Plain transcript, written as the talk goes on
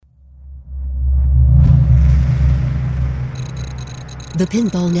The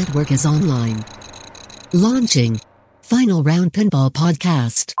Pinball Network is online. Launching Final Round Pinball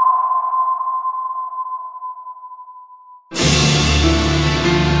Podcast.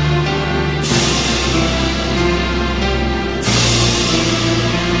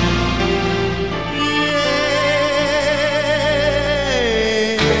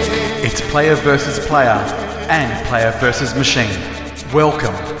 It's player versus player and player versus machine.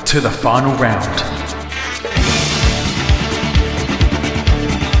 Welcome to the final round.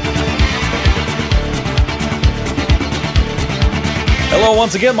 Hello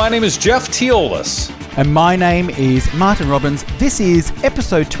once again, my name is Jeff Teolis. And my name is Martin Robbins. This is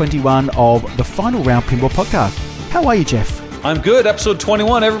episode 21 of the Final Round Pinball Podcast. How are you, Jeff? I'm good. Episode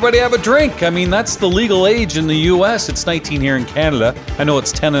 21. Everybody have a drink. I mean, that's the legal age in the US. It's 19 here in Canada. I know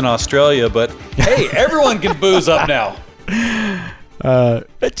it's 10 in Australia, but hey, everyone can booze up now.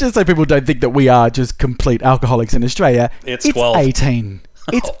 Just so people don't think that we are just complete alcoholics in Australia. It's 12. 18.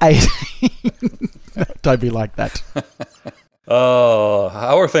 It's 18. Don't be like that.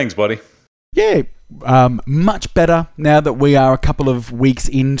 How are things, buddy? Yeah, much better now that we are a couple of weeks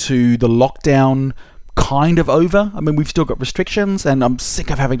into the lockdown kind of over. I mean, we've still got restrictions and I'm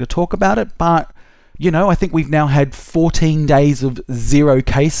sick of having to talk about it, but, you know, I think we've now had 14 days of 0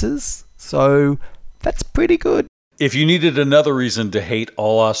 cases, so that's pretty good. If you needed another reason to hate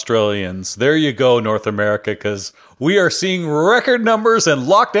all Australians, there you go, North America, because we are seeing record numbers and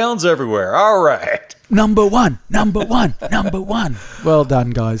lockdowns everywhere. All right. Number one. Well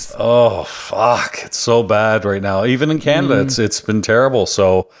done, guys. Oh, fuck. It's so bad right now. Even in Canada, it's been terrible.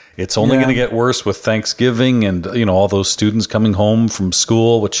 So it's only going to get worse with Thanksgiving and, you know, all those students coming home from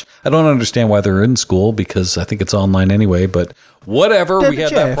school, which I don't understand why they're in school because I think it's online anyway. But whatever. We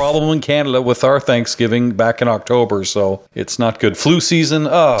had that problem in Canada with our Thanksgiving back in October. So it's not good. Flu season.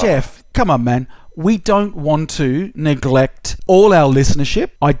 Oh. Jeff, come on, man. We don't want to neglect all our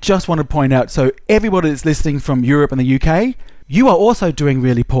listenership. I just want to point out, so everybody that's listening from Europe and the UK, you are also doing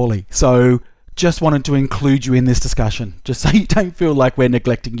really poorly. So just wanted to include you in this discussion, just so you don't feel like we're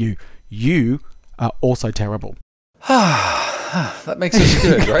neglecting you. You are also terrible. That makes us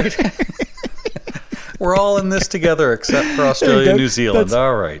good, right? We're all in this together except for Australia and New Zealand.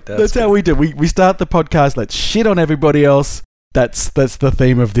 All right. That's how we do. We start the podcast, let's shit on everybody else. That's the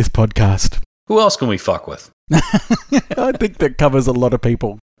theme of this podcast. Who else can we fuck with? I think that covers a lot of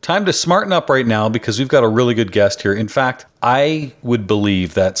people. Time to smarten up right now because we've got a really good guest here. In fact, I would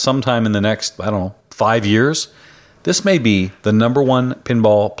believe that sometime in the next, 5 years, this may be the number one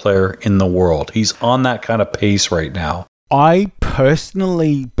pinball player in the world. He's on that kind of pace right now. I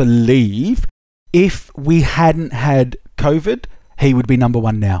personally believe if we hadn't had COVID, he would be number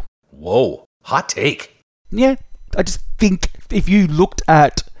one now. Whoa. Hot take. Yeah. I just think if you looked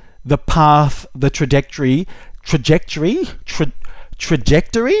at the path, the trajectory,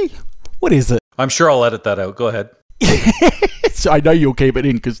 what is it? I'm sure I'll edit that out. Go ahead. I know you'll keep it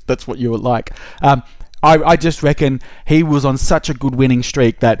in because that's what you would like. I just reckon he was on such a good winning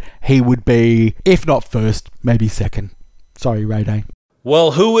streak that he would be, if not first, maybe second. Sorry, Ray Day.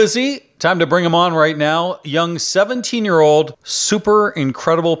 Well, who is he? Time to bring him on right now. Young 17-year-old, super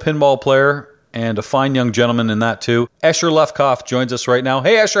incredible pinball player. And a fine young gentleman in that too. Escher Lefkoff joins us right now.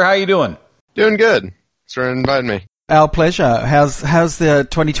 Hey, Escher, how you doing? Doing good. Thanks for inviting me. Our pleasure. How's the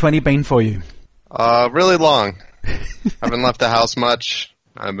 2020 been for you? Really long. Haven't left the house much.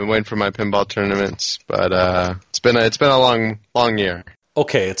 I've been waiting for my pinball tournaments, but it's been a long year.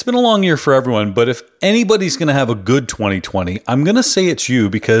 Okay, it's been a long year for everyone, but if anybody's going to have a good 2020, I'm going to say it's you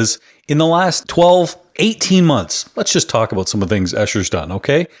because in the last 18 months, let's just talk about some of the things Escher's done,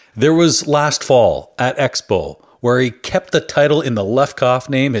 okay? There was last fall at Expo where he kept the title in the Lefkoff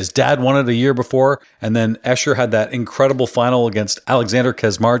name. His dad won it a year before, and then Escher had that incredible final against Alexander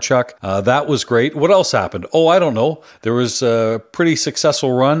Kazmarchuk. That was great. What else happened? Oh, I don't know. There was a pretty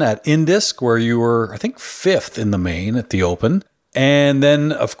successful run at Indisk where you were, I think, 5th in the main at the Open. And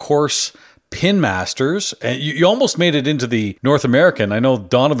then, of course, Pin Masters. And you almost made it into the North American. I know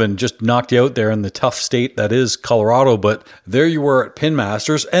Donovan just knocked you out there in the tough state that is Colorado, but there you were at Pin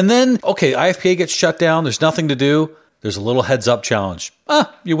Masters. And then, okay, IFPA gets shut down. There's nothing to do. There's a little heads up challenge.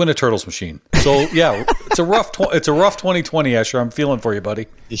 You win a Turtles machine. So yeah, it's a rough 2020, Escher. I'm feeling for you, buddy.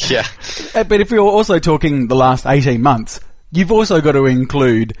 Yeah. But if we're also talking the last 18 months, you've also got to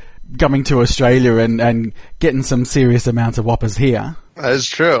include coming to Australia and getting some serious amounts of whoppers here. That is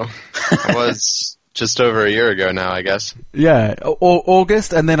true. It was just over a year ago now, I guess. Yeah,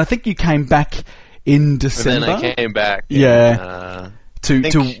 August, and then I think you came back in December. And then I came back.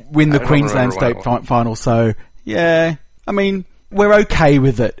 To win the Queensland State final. So, yeah, I mean, we're okay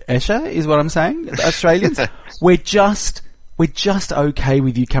with it, Escher, is what I'm saying. The Australians, we're we're just okay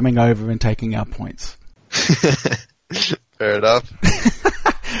with you coming over and taking our points. Fair enough.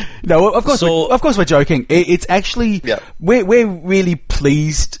 No, of course we're joking. It's actually, we're really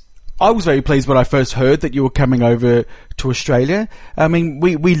pleased. I was very pleased when I first heard that you were coming over to Australia. I mean,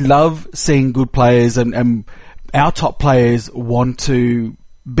 we love seeing good players, and our top players want to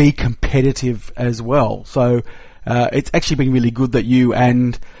be competitive as well. So it's actually been really good that you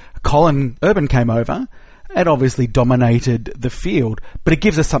and Colin Urban came over and obviously dominated the field. But it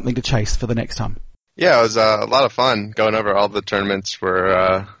gives us something to chase for the next time. Yeah, it was a lot of fun going over all the tournaments.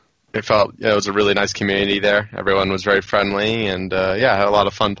 It felt it was a really nice community there. Everyone was very friendly, and I had a lot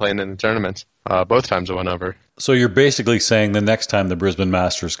of fun playing in the tournaments. Both times I went over. So you're basically saying the next time the Brisbane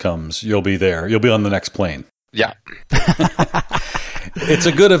Masters comes, you'll be there. You'll be on the next plane. Yeah. It's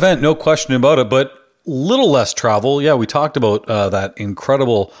a good event, no question about it, but little less travel. Yeah, we talked about that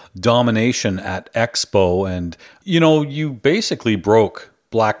incredible domination at Expo, and you basically broke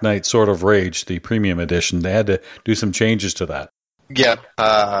Black Knight Sword of Rage, the premium edition. They had to do some changes to that. Yeah,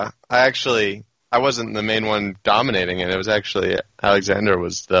 I wasn't the main one dominating it. It was actually Alexander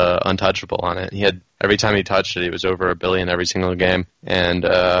was the untouchable on it. He had every time he touched it, he was over $1 billion every single game. And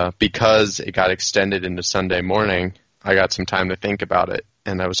because it got extended into Sunday morning, I got some time to think about it.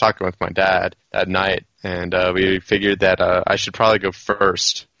 And I was talking with my dad that night, and we figured that I should probably go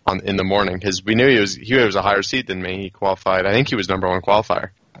first in the morning, because we knew he was a higher seed than me. He qualified. I think he was number one qualifier,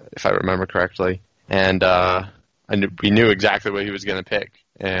 if I remember correctly. And we knew exactly what he was going to pick,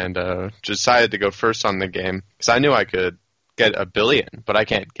 and decided to go first on the game because I knew I could get $1 billion, but I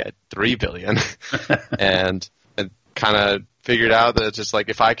can't get $3 billion. And kind of figured out that it's just like,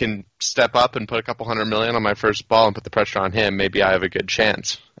 if I can step up and put a couple $100 million on my first ball and put the pressure on him, maybe I have a good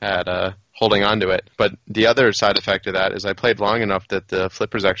chance at holding on to it. But the other side effect of that is I played long enough that the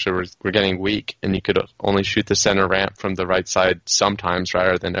flippers actually were getting weak, and you could only shoot the center ramp from the right side sometimes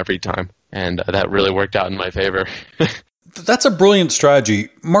rather than every time. And that really worked out in my favor. That's a brilliant strategy.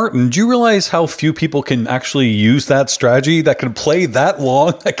 Martin, do you realize how few people can actually use that strategy, that can play that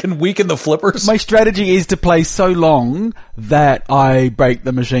long, that can weaken the flippers? My strategy is to play so long that I break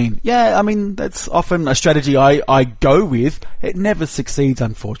the machine. Yeah, I mean, that's often a strategy I go with. It never succeeds,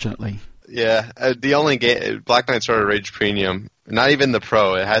 unfortunately. Yeah, the only game, Black Knight Sword of Rage Premium, not even the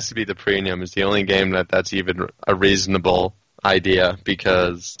Pro, it has to be the Premium, is the only game that's even a reasonable idea,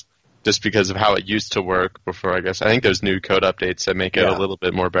 because of how it used to work before, I guess. I think there's new code updates that make it a little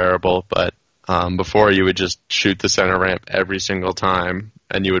bit more bearable, but before you would just shoot the center ramp every single time,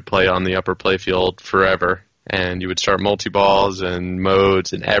 and you would play on the upper playfield forever, and you would start multi-balls and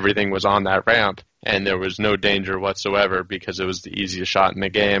modes, and everything was on that ramp, and there was no danger whatsoever because it was the easiest shot in the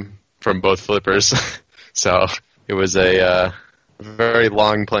game from both flippers. So it was a very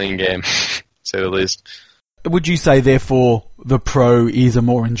long playing game, to say the least. Would you say, therefore, the Pro is a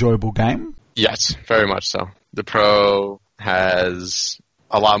more enjoyable game? Yes, very much so. The Pro has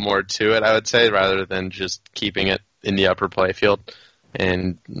a lot more to it, I would say, rather than just keeping it in the upper playfield.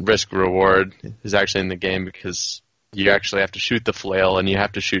 And risk-reward is actually in the game because you actually have to shoot the flail, and you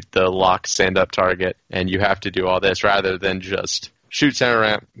have to shoot the lock stand-up target, and you have to do all this rather than just shoot center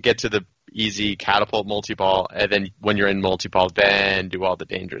ramp, get to the easy catapult multi-ball, and then when you're in multi-ball, then do all the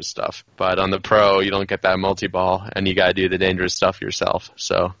dangerous stuff. But on the Pro, you don't get that multi-ball, and you got to do the dangerous stuff yourself.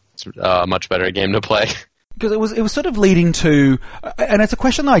 So it's a much better game to play. Because it was sort of leading to, and it's a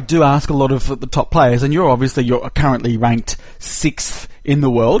question that I do ask a lot of the top players, and you're currently ranked 6th in the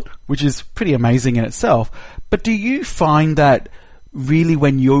world, which is pretty amazing in itself. But do you find that really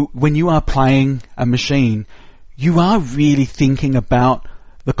when you are playing a machine, you are really thinking about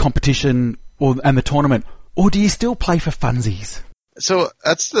the competition and the tournament, or do you still play for funsies? So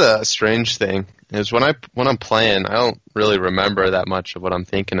that's the strange thing, is when I'm playing, I don't really remember that much of what I'm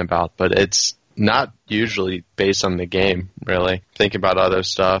thinking about, but it's not usually based on the game, really. Thinking about other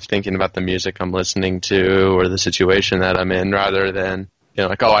stuff, thinking about the music I'm listening to or the situation that I'm in, rather than,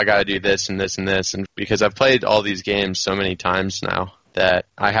 like, oh, I gotta do this and this and this. And because I've played all these games so many times now that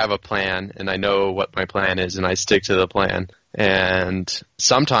I have a plan and I know what my plan is and I stick to the plan. And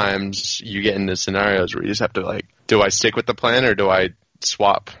sometimes you get into scenarios where you just have to, like, do I stick with the plan or do I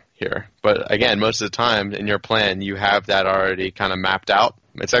swap here? But again, most of the time in your plan, you have that already kind of mapped out.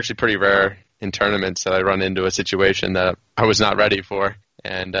 It's actually pretty rare in tournaments that I run into a situation that I was not ready for.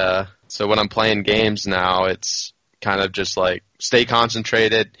 And so when I'm playing games now, it's kind of just like, stay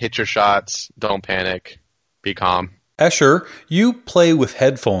concentrated, hit your shots, don't panic, be calm. Escher, you play with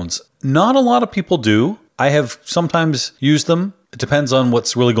headphones. Not a lot of people do. I have sometimes used them. It depends on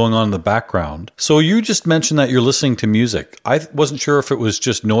what's really going on in the background. So you just mentioned that you're listening to music. I wasn't sure if it was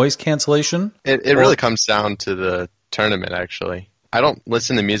just noise cancellation. It really comes down to tournament, actually. I don't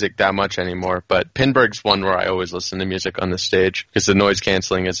listen to music that much anymore, but Pinburg's one where I always listen to music on the stage because the noise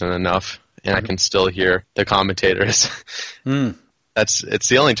canceling isn't enough, and I can still hear the commentators. It's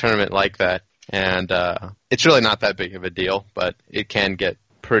the only tournament like that, and it's really not that big of a deal, but it can get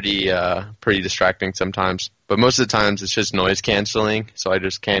pretty distracting sometimes. But most of the times it's just noise canceling, so I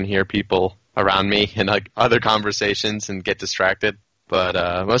just can't hear people around me in like other conversations and get distracted. But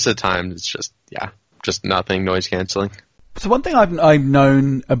most of the time it's just nothing, noise canceling. So one thing I've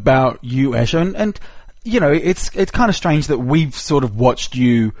known about you, Ash, and you know, it's kind of strange that we've sort of watched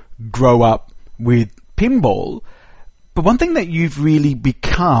you grow up with pinball, but one thing that you've really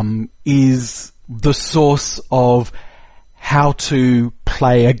become is the source of how to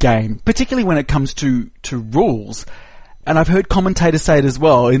play a game, particularly when it comes to rules. And I've heard commentators say it as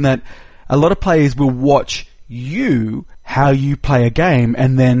well, in that a lot of players will watch you, how you play a game,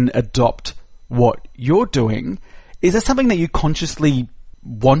 and then adopt what you're doing. Is that something that you consciously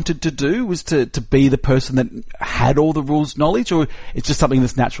wanted to do, was to be the person that had all the rules knowledge, or it's just something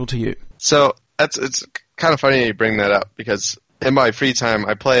that's natural to you? So it's kind of funny you bring that up, because in my free time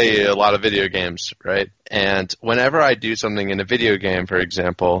I play a lot of video games, right? And whenever I do something in a video game, for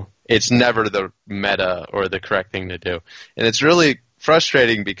example, it's never the meta or the correct thing to do. And it's really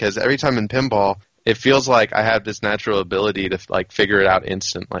frustrating because every time in pinball, it feels like I have this natural ability to like figure it out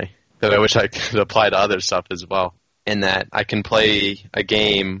instantly that I wish I could apply to other stuff as well. In that I can play a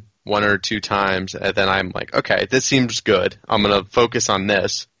game one or two times, and then I'm like, okay, this seems good. I'm going to focus on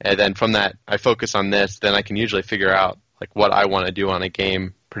this. And then from that, I focus on this. Then I can usually figure out like what I want to do on a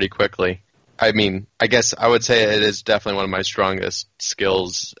game pretty quickly. I mean, I guess I would say it is definitely one of my strongest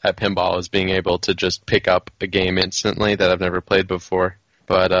skills at pinball, is being able to just pick up a game instantly that I've never played before.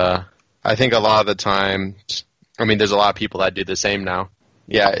 But I think a lot of the time, I mean, there's a lot of people that do the same now.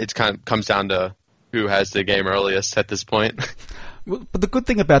 Yeah, it kind of comes down to who has the game earliest at this point. But the good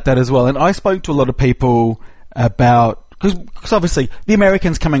thing about that as well, and I spoke to a lot of people about, because obviously the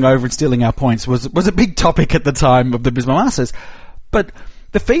Americans coming over and stealing our points was a big topic at the time of the Brisbane Masters, but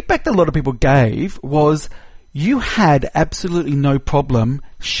the feedback that a lot of people gave was you had absolutely no problem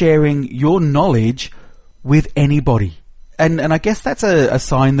sharing your knowledge with anybody. And I guess that's a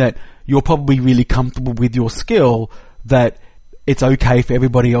sign that you're probably really comfortable with your skill, that it's okay for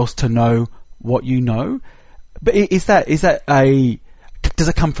everybody else to know what you know. But does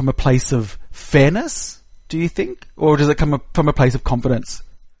it come from a place of fairness, do you think? Or does it come from a place of confidence?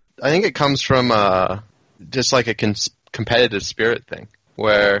 I think it comes from just like a competitive spirit thing,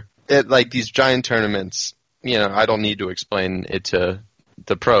 where like these giant tournaments, you know, I don't need to explain it to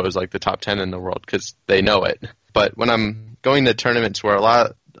the pros, like the top 10 in the world, because they know it. But when I'm going to tournaments where a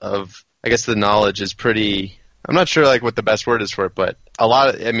lot of, I guess the knowledge is pretty, I'm not sure like what the best word is for it, but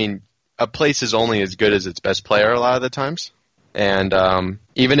a place is only as good as its best player a lot of the times. And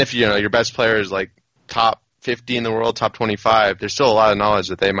even if, you know, your best player is like top 50 in the world, top 25, there's still a lot of knowledge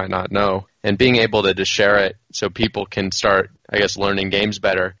that they might not know. And being able to just share it so people can start, I guess, learning games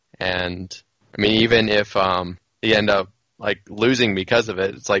better. And, I mean, even if they end up like losing because of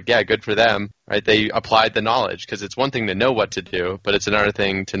it, it's like, yeah, good for them, right? They applied the knowledge, because it's one thing to know what to do, but it's another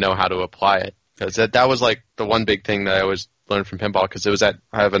thing to know how to apply it. Because that was like the one big thing that I always learned from pinball, because it was I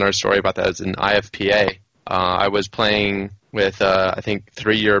have another story about that. It was in IFPA. I was playing with, I think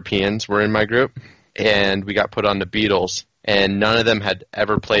 3 Europeans were in my group, and we got put on the Beatles, and none of them had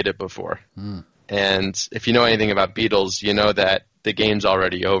ever played it before. And if you know anything about Beatles, you know that the game's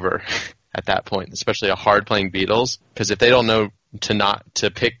already over at that point, especially a hard-playing Beatles, because if they don't know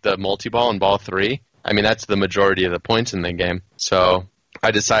to pick the multi-ball in ball 3, I mean, that's the majority of the points in the game. So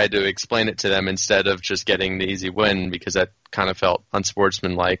I decided to explain it to them instead of just getting the easy win, because that kind of felt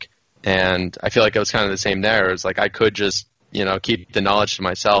unsportsmanlike. And I feel like it was kind of the same there. It was like I could just, you know, keep the knowledge to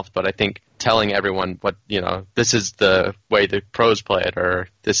myself, but I think telling everyone what, you know, this is the way the pros play it, or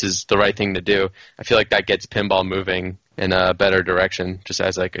this is the right thing to do, I feel like that gets pinball moving in a better direction, just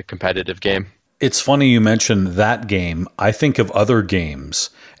as like a competitive game. It's funny you mentioned that game. I think of other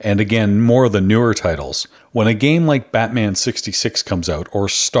games, and again, more of the newer titles. When a game like Batman 66 comes out, or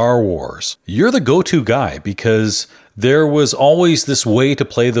Star Wars, you're the go-to guy, because there was always this way to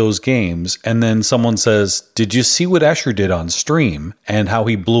play those games, and then someone says, did you see what Escher did on stream, and how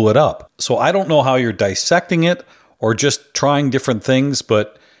he blew it up? So I don't know how you're dissecting it, or just trying different things,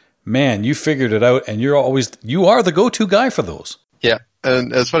 but man, you figured it out, and you are the go-to guy for those. Yeah.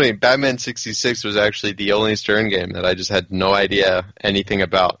 And it's funny, Batman 66 was actually the only Stern game that I just had no idea anything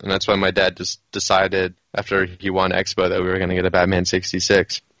about. And that's why my dad just decided after he won Expo that we were going to get a Batman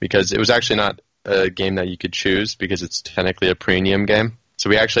 66. Because it was actually not a game that you could choose, because it's technically a premium game. So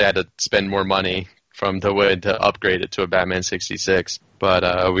we actually had to spend more money from the wood to upgrade it to a Batman 66.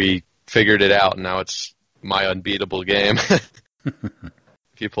 But we figured it out, and now it's my unbeatable game.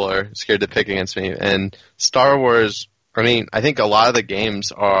 People are scared to pick against me. And Star Wars, I mean, I think a lot of the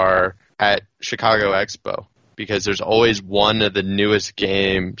games are at Chicago Expo because there's always one of the newest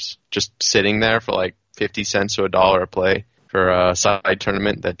games just sitting there for like 50 cents to $1 a play for a side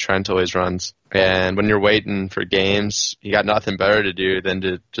tournament that Trent always runs. And when you're waiting for games, you got nothing better to do than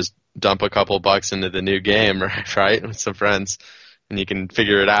to just dump a couple bucks into the new game, right, with some friends, and you can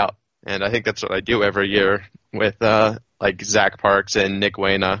figure it out. And I think that's what I do every year with like Zach Parks and Nick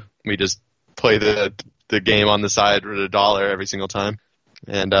Wayna. We just play the game on the side with $1 every single time.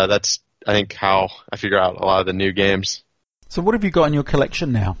 And that's, I think, how I figure out a lot of the new games. So what have you got in your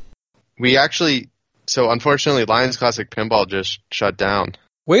collection now? We actually, so unfortunately, Lions Classic Pinball just shut down.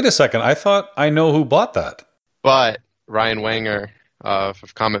 Wait a second. I thought I know who bought that. But Ryan Wanger of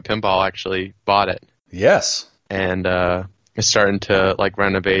Comet Pinball actually bought it. Yes. And is starting to like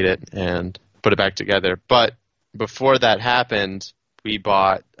renovate it and put it back together. But before that happened, we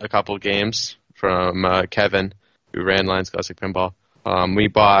bought a couple games from Kevin, who ran Lions Classic Pinball. We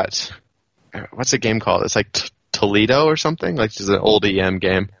bought, what's the game called? It's like Toledo or something? Like just an old EM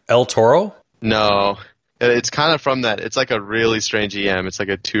game. El Toro? No. It's kind of from that. It's like a really strange EM. It's like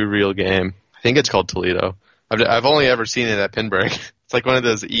a two-reel game. I think it's called Toledo. I've only ever seen it at Pinburg. It's like one of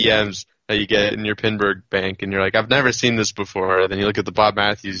those EMs that you get in your Pinburg bank, and you're like, I've never seen this before. Then you look at the Bob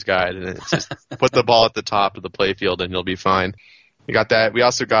Matthews guide, and it's just put the ball at the top of the playfield, and you'll be fine. We got that. We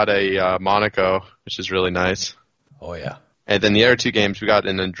also got a Monaco, which is really nice. Oh, yeah. And then the other two games, we got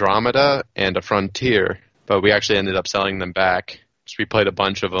an Andromeda and a Frontier, but we actually ended up selling them back. So we played a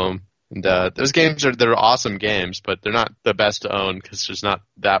bunch of them. And those games they're awesome games, but they're not the best to own because there's not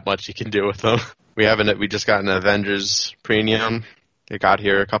that much you can do with them. We just got an Avengers Premium. It got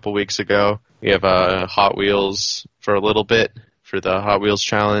here a couple weeks ago. We have Hot Wheels for a little bit for the Hot Wheels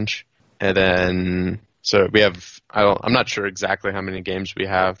Challenge. And then, so we have, I'm not sure exactly how many games we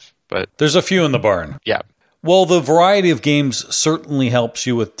have, but there's a few in the barn. Yeah. Well, the variety of games certainly helps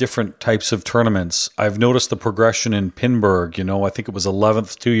you with different types of tournaments. I've noticed the progression in Pinburg. I think it was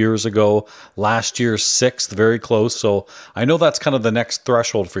 11th 2 years ago. Last year, 6th, very close. So I know that's kind of the next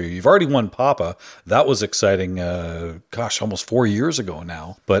threshold for you. You've already won Papa. That was exciting, almost 4 years ago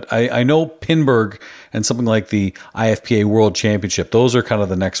now. But I know Pinburg and something like the IFPA World Championship, those are kind of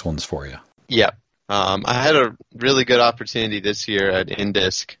the next ones for you. Yeah. I had a really good opportunity this year at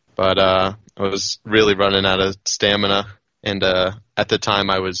Indisc, but I was really running out of stamina, and at the time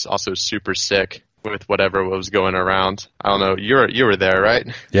I was also super sick with whatever was going around. I don't know. You were there, right?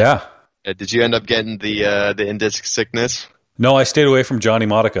 Yeah. Did you end up getting the Indisc sickness? No, I stayed away from Johnny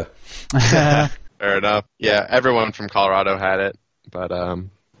Modica. Fair enough. Yeah, everyone from Colorado had it, but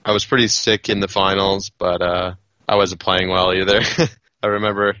I was pretty sick in the finals, but I wasn't playing well either. I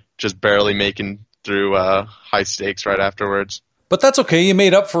remember just barely making through high stakes right afterwards. But that's okay. You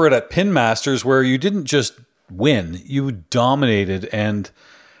made up for it at Pin Masters, where you didn't just win, you dominated. And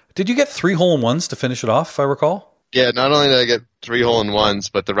did you get 3 hole-in-ones to finish it off, if I recall? Yeah, not only did I get 3 hole-in-ones,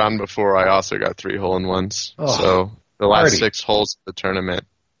 but the round before I also got 3 hole-in-ones. Oh, so the last 6 holes of the tournament,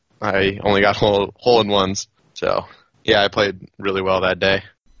 I only got hole-in-ones. So, yeah, I played really well that day.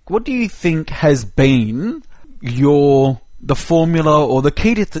 What do you think has been the formula or the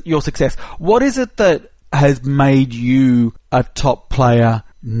key to your success? What is it that has made you a top player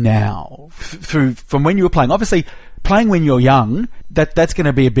now from when you were playing? Obviously, playing when you're young, that's going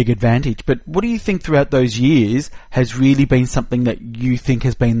to be a big advantage. But what do you think throughout those years has really been something that you think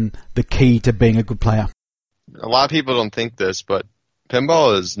has been the key to being a good player? A lot of people don't think this, but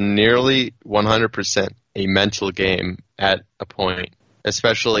pinball is nearly 100% a mental game at a point,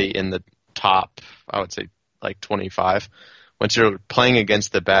 especially in the top, I would say, like 25. Once you're playing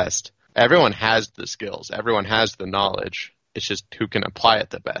against the best, everyone has the skills. Everyone has the knowledge. It's just who can apply it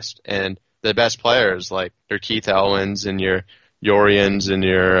the best. And the best players, like your Keith Elwins and your Yorians and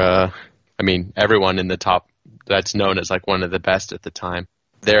your, everyone in the top that's known as like one of the best at the time.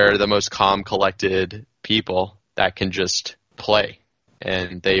 They're the most calm, collected people that can just play.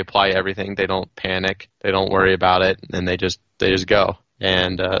 And they apply everything. They don't panic. They don't worry about it. And they just go.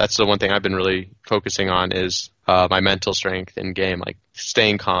 And that's the one thing I've been really focusing on is my mental strength in game, like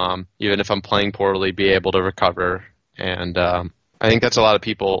staying calm, even if I'm playing poorly, be able to recover. And I think that's a lot of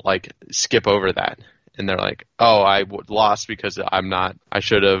people like skip over that. And they're like, oh, I lost because I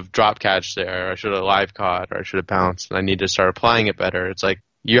should have drop catched there, or I should have live caught, or I should have bounced, and I need to start applying it better. It's like,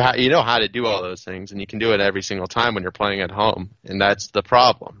 you know how to do all those things, and you can do it every single time when you're playing at home. And that's the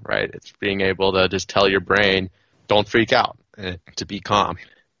problem, right? It's being able to just tell your brain, don't freak out, and to be calm.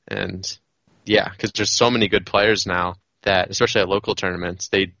 And yeah, because there's so many good players now that, especially at local tournaments,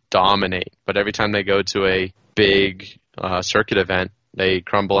 they dominate. But every time they go to a big circuit event, they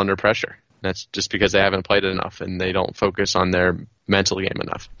crumble under pressure. That's just because they haven't played enough and they don't focus on their mental game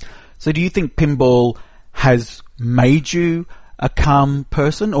enough. So do you think pinball has made you a calm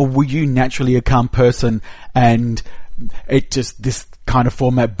person, or were you naturally a calm person and this kind of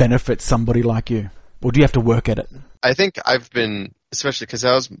format benefits somebody like you? Or do you have to work at it? I think I've been, especially because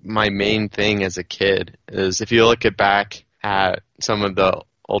that was my main thing as a kid, is if you look back at some of the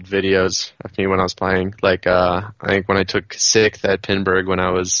old videos of me when I was playing, like I think when I took 6th at Pinburg when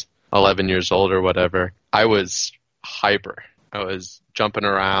I was 11 years old or whatever, I was hyper. I was jumping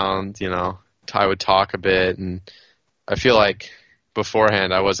around, I would talk a bit, and I feel like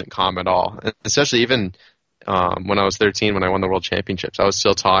beforehand I wasn't calm at all. And especially even when I was 13, when I won the World Championships, I was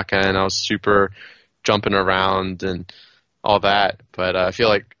still talking, I was super jumping around and all that. But I feel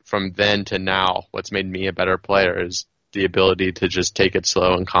like from then to now, what's made me a better player is the ability to just take it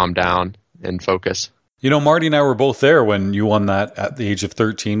slow and calm down and focus. Marty and I were both there when you won that at the age of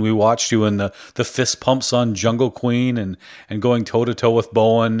 13. We watched you in the fist pumps on Jungle Queen and going toe-to-toe with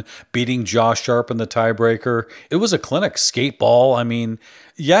Bowen, beating Josh Sharp in the tiebreaker. It was a clinic. Skate ball. I mean,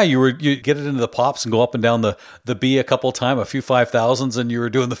 yeah, you get it into the pops and go up and down the B a couple times, a few 5,000s, and you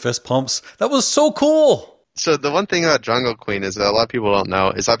were doing the fist pumps. That was so cool. So the one thing about Jungle Queen is that a lot of people don't know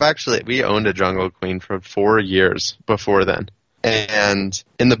is we owned a Jungle Queen for 4 years before then. And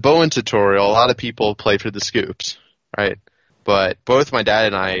in the Bowen tutorial, a lot of people play for the scoops, right? But both my dad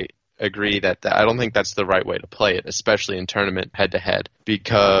and I agree that I don't think that's the right way to play it, especially in tournament head-to-head,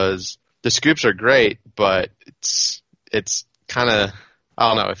 because the scoops are great, but it's kind of, I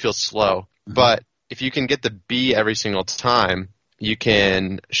don't know, it feels slow. Mm-hmm. But if you can get the B every single time, you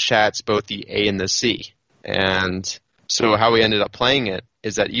can shats both the A and the C. And so how we ended up playing it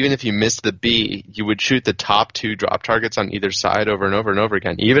is that even if you missed the B, you would shoot the top 2 drop targets on either side over and over and over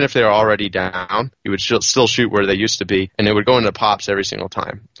again. Even if they were already down, you would still shoot where they used to be, and it would go into pops every single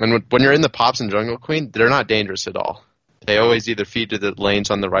time. And when you're in the pops in Jungle Queen, they're not dangerous at all. They always either feed to the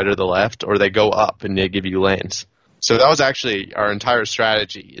lanes on the right or the left, or they go up and they give you lanes. So that was actually our entire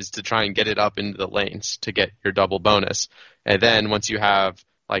strategy, is to try and get it up into the lanes to get your double bonus. And then once you have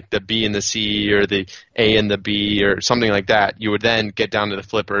like the B and the C or the A and the B or something like that, you would then get down to the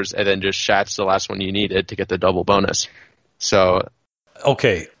flippers and then just shats the last one you needed to get the double bonus. So,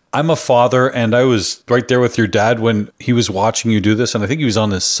 okay, I'm a father, and I was right there with your dad when he was watching you do this, and I think he was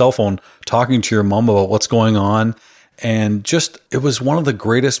on his cell phone talking to your mom about what's going on, and just, it was one of the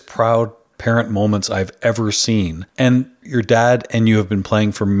greatest proud parent moments I've ever seen. And your dad and you have been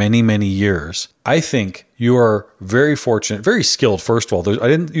playing for many, many years. I think you are very fortunate, very skilled, first of all. I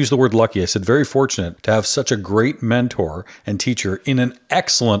didn't use the word lucky. I said very fortunate to have such a great mentor and teacher in an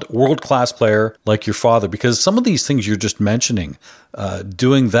excellent world-class player like your father, because some of these things you're just mentioning,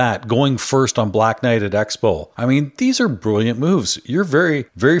 doing that, going first on Black Knight at Expo, I mean, these are brilliant moves. You're very,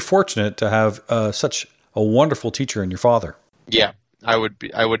 very fortunate to have such a wonderful teacher in your father. Yeah. I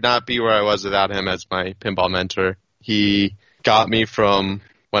would not be where I was without him as my pinball mentor. He got me from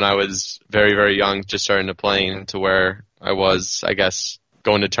when I was very, very young, just starting to play, to where I was, I guess,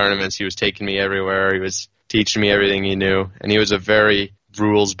 going to tournaments. He was taking me everywhere. He was teaching me everything he knew. And he was a very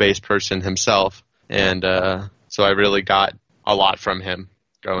rules-based person himself. And so I really got a lot from him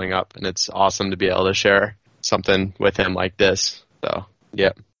growing up. And it's awesome to be able to share something with him like this. So,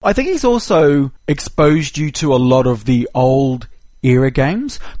 yeah. I think he's also exposed you to a lot of the old era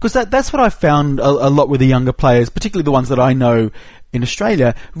games, because that's what I found a lot with the younger players, particularly the ones that I know in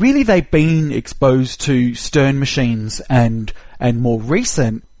Australia. Really, they've been exposed to Stern machines and more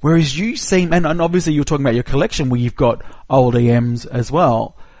recent, whereas you seem, and obviously you're talking about your collection where you've got old EMs as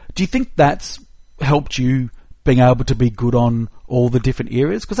well. Do you think that's helped you being able to be good on all the different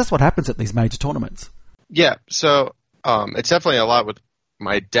eras? Because that's what happens at these major tournaments. Yeah, so it's definitely a lot with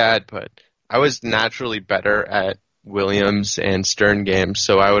my dad, but I was naturally better at Williams and Stern games,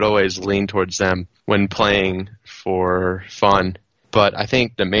 so I would always lean towards them when playing for fun. But I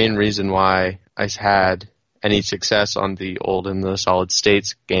think the main reason why I had any success on the old and the solid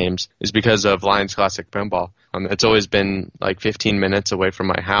states games is because of Lions Classic Pinball. It's always been like 15 minutes away from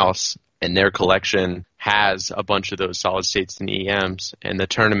my house, and their collection has a bunch of those solid states and EMs, and the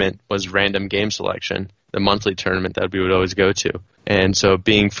tournament was random game selection, the monthly tournament that we would always go to. And so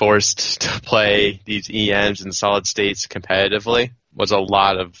being forced to play these EMs and solid states competitively was a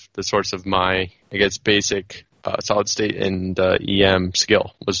lot of the source of my, I guess, basic solid state and EM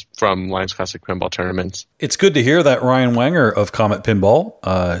skill was from Lions Classic Pinball tournaments. It's good to hear that Ryan Wanger of Comet Pinball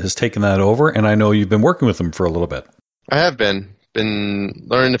has taken that over, and I know you've been working with him for a little bit. I have been, been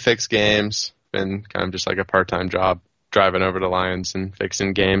learning to fix games. Been kind of just like a part-time job, driving over to Lions and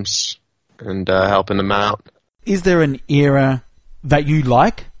fixing games and helping them out. Is there an era that you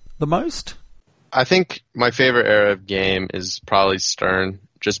like the most? I think my favorite era of game is probably Stern,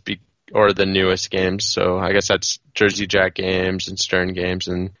 or the newest games. So I guess that's Jersey Jack games and Stern games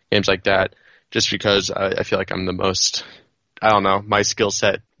and games like that. Just because I feel like I'm the most, I don't know, my skill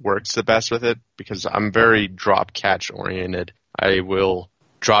set works the best with it because I'm very drop catch oriented. I will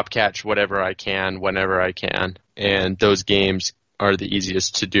drop catch whatever I can, whenever I can. And those games are the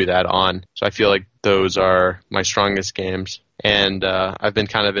easiest to do that on. So I feel like those are my strongest games. And I've been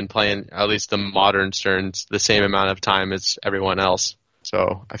playing at least the modern Sterns the same amount of time as everyone else.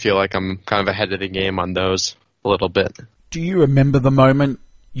 So I feel like I'm kind of ahead of the game on those a little bit. Do you remember the moment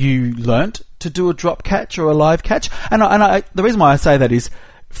you learnt to do a drop catch or a live catch? And the reason why I say that is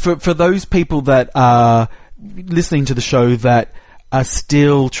for those people that are listening to the show that are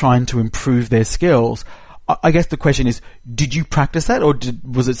still trying to improve their skills, I guess the question is, did you practice that or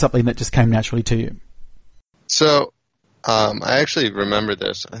was it something that just came naturally to you? So I actually remember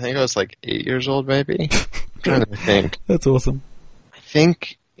this. I think I was like 8 years old maybe. I'm trying to think. That's awesome.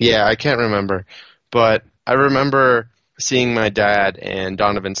 I can't remember. But I remember seeing my dad and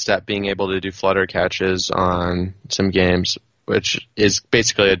Donovan Stepp being able to do flutter catches on some games, which is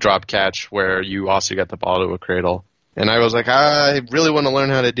basically a drop catch where you also get the ball to a cradle. And I was like, I really want to learn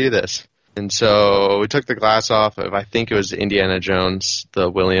how to do this. And so we took the glass off of, I think it was Indiana Jones, the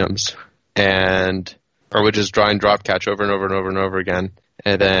Williams, or we just drawing drop catch over and over and over and over again.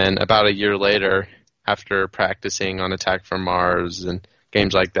 And then about a year later, after practicing on Attack from Mars and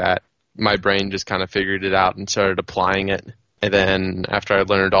games like that, my brain just kind of figured it out and started applying it. And then after I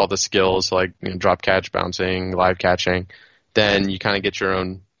learned all the skills like drop catch, bouncing, live catching, then you kind of get your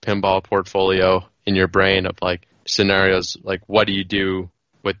own pinball portfolio in your brain of like scenarios like what do you do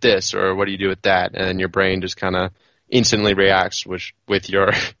with this or what do you do with that, and then your brain just kind of instantly reacts with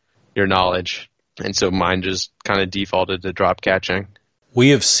your knowledge. And so mine just kind of defaulted to drop catching.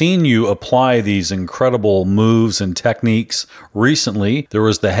 We have seen you apply these incredible moves and techniques recently. There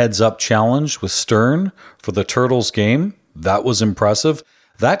was the Heads Up Challenge with Stern for the Turtles game. That was impressive.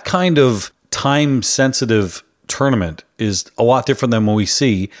 That kind of time-sensitive tournament is a lot different than when we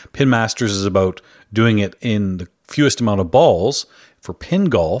see Pin Masters is about doing it in the fewest amount of balls. For Pin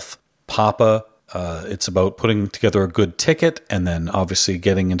Golf, Papa, it's about putting together a good ticket and then obviously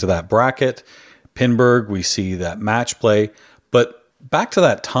getting into that bracket. Pinburg, we see that match play. But back to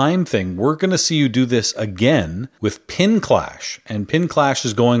that time thing, we're going to see you do this again with Pin Clash. And Pin Clash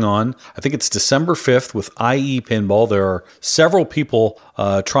is going on, I think it's December 5th with IE Pinball. There are several people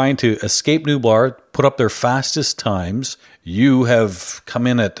trying to escape Nublar, put up their fastest times. You have come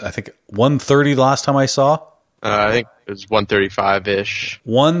in at, I think, 1:30 last time I saw. I think it was 1:35-ish.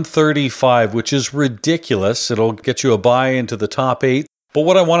 1:35, which is ridiculous. It'll get you a bye into the top 8. But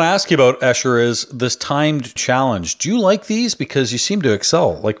what I want to ask you about, Escher, is this timed challenge. Do you like these? Because you seem to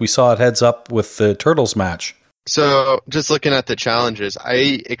excel, like we saw at Heads Up with the Turtles match. So just looking at the challenges,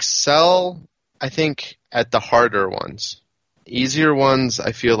 I excel, I think, at the harder ones. Easier ones,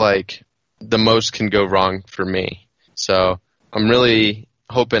 I feel like the most can go wrong for me. So I'm really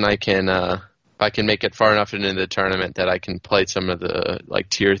hoping I can make it far enough into the tournament that I can play some of the like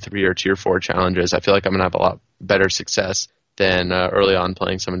Tier 3 or Tier 4 challenges. I feel like I'm going to have a lot better success than early on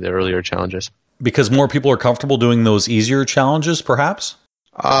playing some of the earlier challenges. Because more people are comfortable doing those easier challenges, perhaps?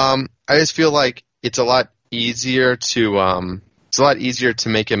 I just feel like it's a lot easier to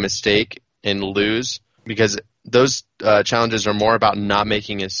make a mistake and lose, because those challenges are more about not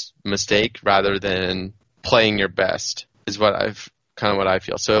making a mistake rather than playing your best, is what I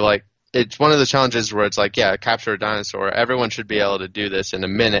feel. So like it's one of the challenges where it's like, yeah, capture a dinosaur. Everyone should be able to do this in a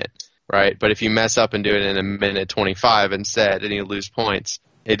minute. Right, but if you mess up and do it in a minute 25 instead and you lose points,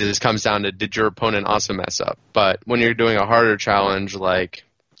 it just comes down to did your opponent also mess up. But when you're doing a harder challenge, like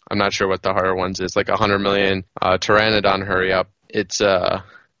I'm not sure what the harder ones is, like 100 million Pteranodon hurry up, it's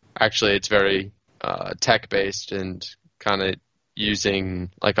very tech based and kind of using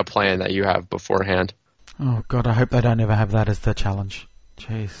like a plan that you have beforehand. Oh God, I hope they don't ever have that as the challenge.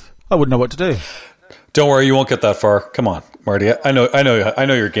 Jeez, I wouldn't know what to do. Don't worry, you won't get that far. Come on, Marty. I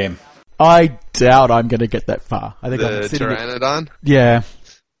know your game. I doubt I'm going to get that far. I think the I'm sitting Pteranodon? Yeah.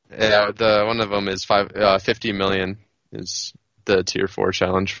 Yeah, one of them is 50 million is the Tier 4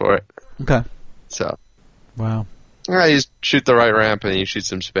 challenge for it. Okay. So. Wow. Yeah, you shoot the right ramp and you shoot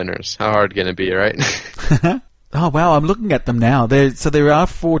some spinners. How hard can it be, right? Oh, wow, I'm looking at them now. There are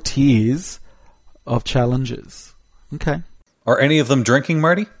 4 tiers of challenges. Okay. Are any of them drinking,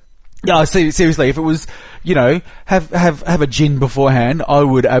 Marty? Yeah, seriously, if it was, have a gin beforehand, I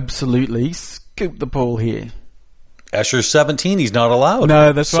would absolutely scoop the pool here. Escher's 17, he's not allowed.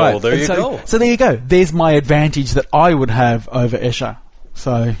 No, that's right. So there you go. So there you go. There's my advantage that I would have over Escher.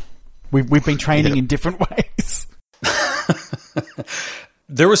 So we've been training in different ways.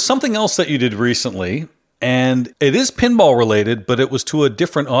 There was something else that you did recently, and it is pinball related, but it was to a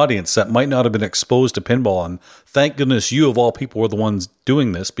different audience that might not have been exposed to pinball. And thank goodness you, of all people, were the ones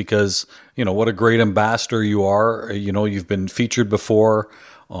doing this because, what a great ambassador you are. You've been featured before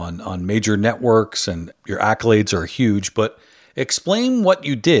on major networks and your accolades are huge. But explain what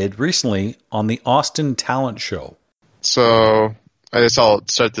you did recently on the Austin Talent Show. So I guess I'll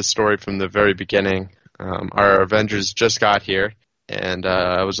start the story from the very beginning. Our Avengers just got here, and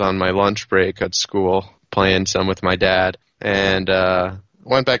I was on my lunch break at school playing some with my dad, and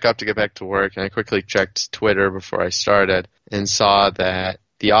went back up to get back to work, and I quickly checked Twitter before I started and saw that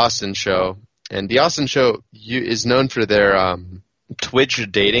the Austin Show, and the Austin Show is known for their Twitch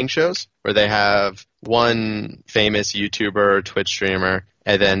dating shows, where they have one famous YouTuber or Twitch streamer,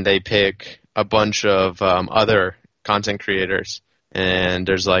 and then they pick a bunch of other content creators, and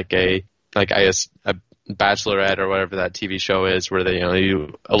there's I guess a Bachelorette or whatever that TV show is, where they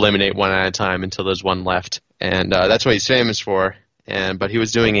you eliminate one at a time until there's one left, and that's what he's famous for. But he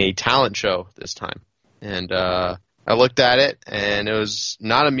was doing a talent show this time, and I looked at it, and it was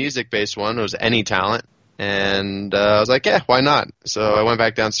not a music-based one; it was any talent. And I was like, yeah, why not? So I went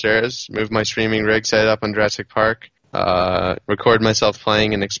back downstairs, moved my streaming rig, set it up on Jurassic Park, recorded myself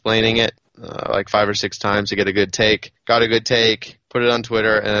playing and explaining it 5 or 6 times to get a good take. Got a good take, put it on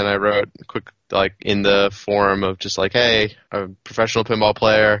Twitter, and then I wrote quick, in the forum of just hey, I'm a professional pinball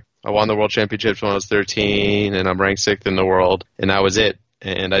player. I won the World Championships when I was 13, and I'm ranked 6th in the world. And that was it.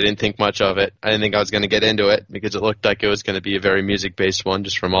 And I didn't think much of it. I didn't think I was going to get into it because it looked like it was going to be a very music-based one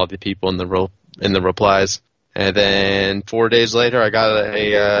just from all the people in the replies. And then 4 days later, I got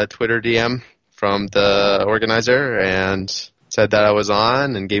a Twitter DM from the organizer and said that I was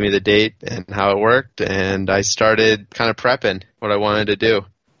on and gave me the date and how it worked. And I started kind of prepping what I wanted to do.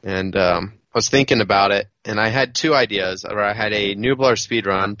 And I was thinking about it, and I had 2 ideas. Where I had a Nublar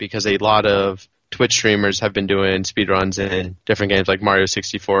speedrun because a lot of Twitch streamers have been doing speedruns in different games like Mario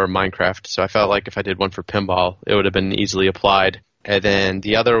 64 or Minecraft. So I felt like if I did one for pinball, it would have been easily applied. And then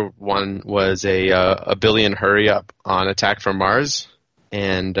the other one was a billion hurry up on Attack from Mars.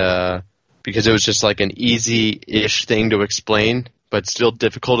 And because it was just an easy-ish thing to explain, but still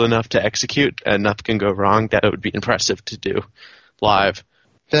difficult enough to execute, and nothing can go wrong, that it would be impressive to do live.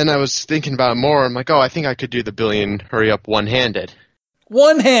 Then I was thinking about it more. I'm like, I think I could do the billion hurry up one-handed.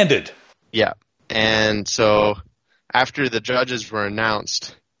 One-handed? Yeah. And so after the judges were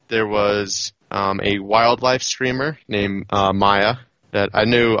announced, there was a wildlife streamer named Maya that I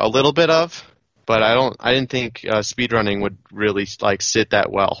knew a little bit of, but I didn't think speedrunning would really sit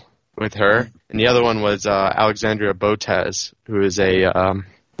that well with her. And the other one was Alexandria Botez, who is a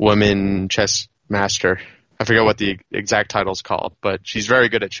woman chess master. I forget what the exact title's called, but she's very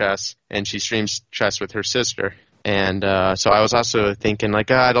good at chess, and she streams chess with her sister. And so I was also thinking,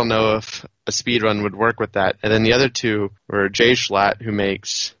 I don't know if a speedrun would work with that. And then the other 2 were Jay Schlatt, who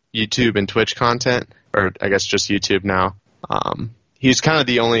makes YouTube and Twitch content, or I guess just YouTube now. He's kind of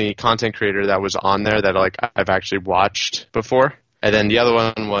the only content creator that was on there that I've actually watched before. And then the other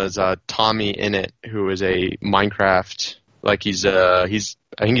one was Tommy Innit, who is a Minecraft. I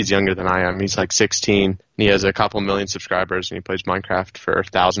think he's younger than I am. He's 16. And he has a couple million subscribers, and he plays Minecraft for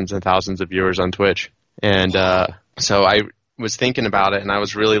thousands and thousands of viewers on Twitch. And so I was thinking about it, and I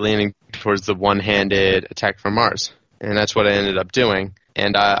was really leaning towards the one-handed Attack from Mars. And that's what I ended up doing.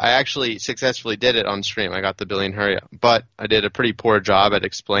 And I actually successfully did it on stream. I got the billion hurry up. But I did a pretty poor job at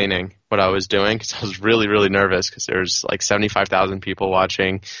explaining what I was doing because I was really, really nervous because there's 75,000 people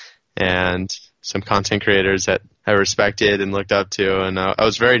watching and some content creators that I respected and looked up to. And I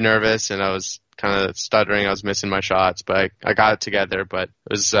was very nervous, and I was kind of stuttering. I was missing my shots, but I got it together. But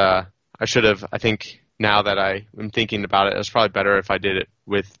it was I should have, I think, now that I am thinking about it, it was probably better if I did it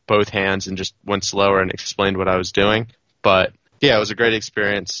with both hands and just went slower and explained what I was doing. But yeah, it was a great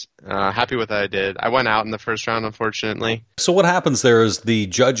experience. Happy with what I did. I went out in the first round, unfortunately. So what happens there is the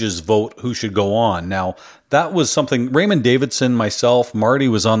judges vote who should go on. Now, that was something Raymond Davidson, myself, Marty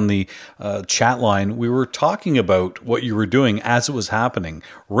was on the chat line. We were talking about what you were doing as it was happening.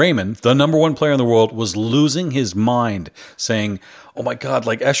 Raymond, the number 1 player in the world, was losing his mind, saying, oh my God,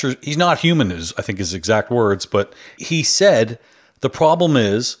 Escher, he's not human, is I think his exact words. But he said, the problem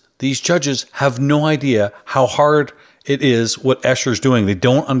is these judges have no idea how hard it is what Escher's doing. They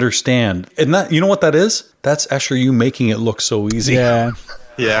don't understand. And that, you know what that is? That's Escher, you making it look so easy. Yeah.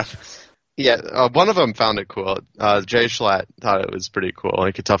 Yeah. One of them found it cool. Jay Schlatt thought it was pretty cool.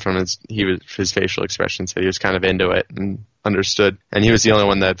 You could tell from his facial expressions that he was kind of into it and understood. And he was the only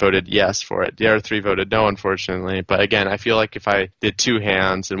one that voted yes for it. The other 3 voted no, unfortunately. But again, I feel like if I did 2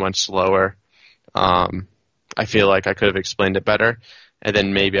 hands and went slower, I feel like I could have explained it better. And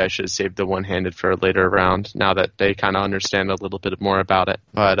then maybe I should have saved the one-handed for a later round now that they kind of understand a little bit more about it.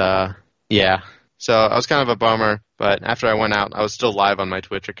 But, yeah. So I was kind of a bummer. But after I went out, I was still live on my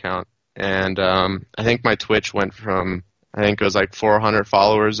Twitch account. And I think my Twitch went from, I think it was like 400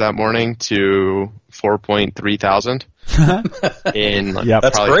 followers that morning to 4.3 thousand in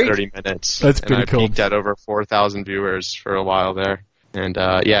probably 30 minutes. That's pretty cool. And I peaked at over 4,000 viewers for a while there. And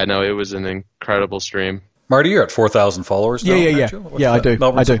it was an incredible stream. Marty, you're at 4,000 followers now, Yeah, I do.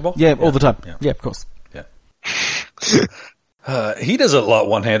 Melbourne Super Bowl? Yeah, all the time. Yeah, of course. Yeah. He does it a lot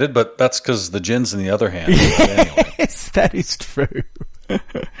one-handed, but that's because the gin's in the other hand. Anyway. Yes, that is true.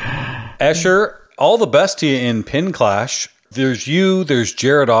 Escher, all the best to you in Pin Clash. There's you, there's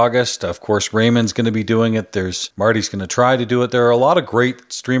Jared August. Of course, Raymond's going to be doing it. There's Marty's going to try to do it. There are a lot of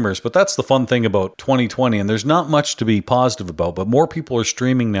great streamers, but that's the fun thing about 2020. And there's not much to be positive about, but more people are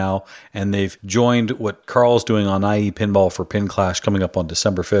streaming now, and they've joined what Carl's doing on IE Pinball for Pin Clash coming up on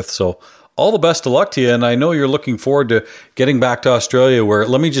December 5th. So all the best of luck to you. And I know you're looking forward to getting back to Australia, where,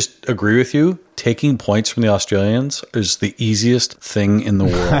 let me just agree with you, taking points from the Australians is the easiest thing in the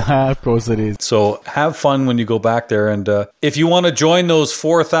world. Of course it is. So have fun when you go back there. And if you want to join those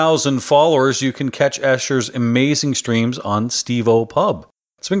 4,000 followers, you can catch Escher's amazing streams on Steve-O Pub.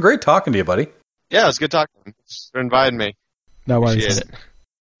 It's been great talking to you, buddy. Yeah, it's good talking. Thanks for inviting me. No worries. Appreciate it.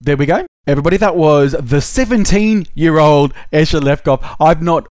 There we go. Everybody, that was the 17-year-old Escher Lefkoff. I've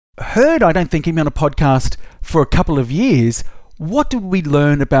not heard, I don't think, him on a podcast for a couple of years. What did we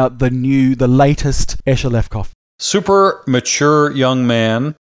learn about the latest Escher Lefkoff? Super mature young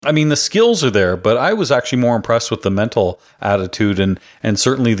man. I mean, the skills are there, but I was actually more impressed with the mental attitude and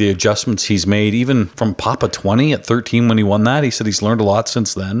certainly the adjustments he's made, even from Papa 20 at 13 when he won that. He said he's learned a lot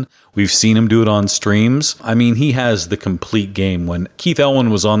since then. We've seen him do it on streams. I mean, he has the complete game. When Keith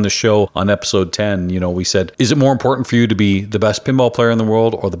Elwin was on the show on episode 10, we said, is it more important for you to be the best pinball player in the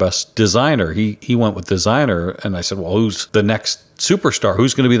world or the best designer? He went with designer, and I said, well, who's the next superstar?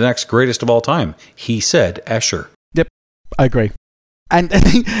 Who's going to be the next greatest of all time? He said Escher. Yep, I agree. And I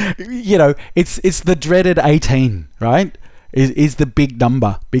think, it's the dreaded 18, right? Is the big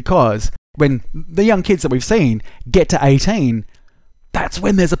number, because when the young kids that we've seen get to 18, that's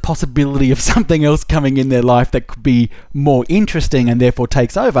when there's a possibility of something else coming in their life that could be more interesting and therefore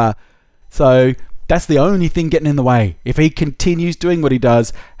takes over. So that's the only thing getting in the way. If he continues doing what he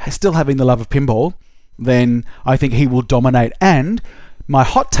does, still having the love of pinball, then I think he will dominate. And my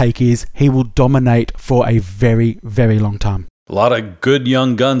hot take is he will dominate for a very, very long time. A lot of good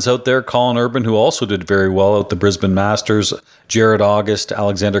young guns out there. Colin Urban, who also did very well at the Brisbane Masters. Jared August,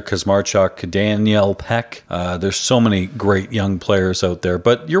 Alexander Kazmarchuk, Danielle Peck. There's so many great young players out there.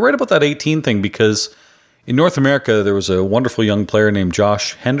 But you're right about that 18 thing, because in North America, there was a wonderful young player named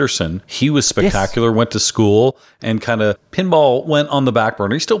Josh Henderson. He was spectacular, yes. Went to school, and kind of pinball went on the back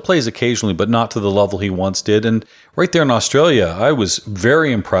burner. He still plays occasionally, but not to the level he once did. And right there in Australia, I was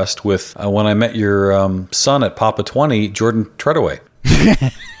very impressed with when I met your son at Papa 20, Jordan Treadaway.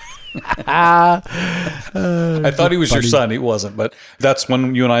 I thought he was your son. He wasn't, but that's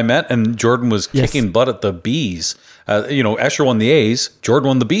when you and I met, and Jordan was kicking butt at the Bs. Escher won the A's, Jordan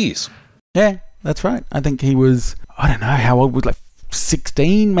won the Bs. Yeah. That's right. I think he was, I don't know how old, was like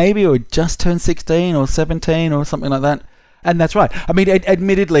 16 maybe, or just turned 16 or 17 or something like that. And that's right. I mean,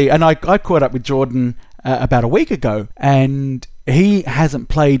 admittedly, and I caught up with Jordan about a week ago, and he hasn't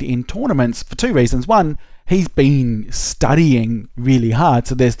played in tournaments for 2 reasons. One, he's been studying really hard,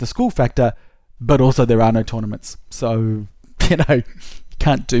 so there's the school factor, but also there are no tournaments. So, you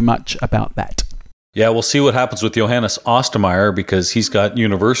can't do much about that. Yeah, we'll see what happens with Johannes Ostermeyer, because he's got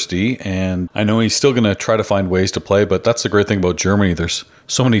university, and I know he's still going to try to find ways to play, but that's the great thing about Germany. There's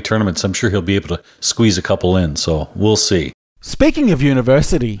so many tournaments. I'm sure he'll be able to squeeze a couple in, so we'll see. Speaking of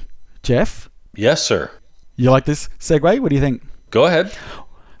university, Jeff. Yes, sir. You like this segue? What do you think? Go ahead.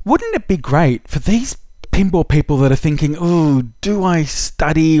 Wouldn't it be great for these pinball people that are thinking, oh, do I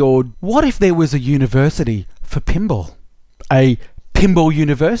study, or what if there was a university for pinball? A pinball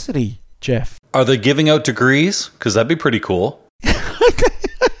university, Jeff. Are they giving out degrees? Because that'd be pretty cool.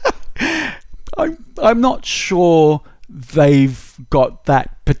 I'm not sure they've got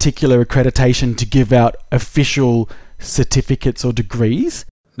that particular accreditation to give out official certificates or degrees.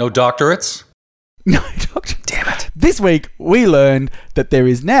 No doctorates? No doctorates. Damn it. This week, we learned that there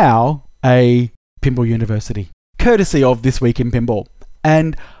is now a pinball university, courtesy of This Week in Pinball.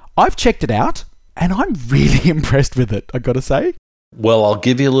 And I've checked it out, and I'm really impressed with it, I gotta say. Well, I'll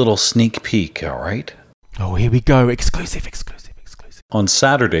give you a little sneak peek, all right? Oh, here we go. Exclusive. On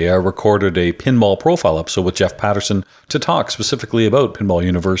Saturday, I recorded a Pinball profile episode with Jeff Patterson to talk specifically about Pinball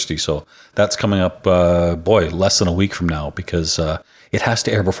University. So that's coming up, less than a week from now, because it has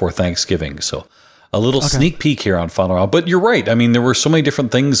to air before Thanksgiving. So a little sneak peek here on Final Round. But you're right. I mean, there were so many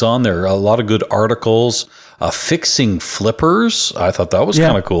different things on there. A lot of good articles. Fixing flippers. I thought that was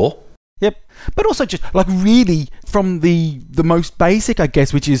kind of cool. Yep. But also just like really from the most basic, I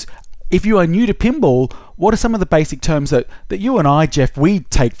guess, which is if you are new to pinball, what are some of the basic terms that you and I, Jeff, we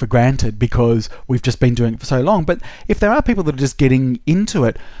take for granted because we've just been doing it for so long? But if there are people that are just getting into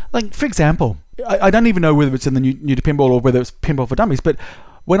it, like, for example, I don't even know whether it's in the new to pinball or whether it's Pinball for Dummies, but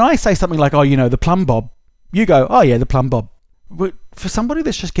when I say something like, the plumb bob, you go, oh yeah, the plumb bob. But for somebody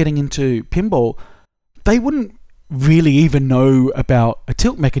that's just getting into pinball, they wouldn't really even know about a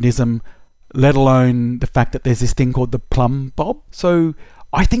tilt mechanism, let alone the fact that there's this thing called the plumb bob. So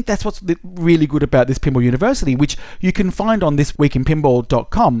I think that's what's really good about this Pinball University, which you can find on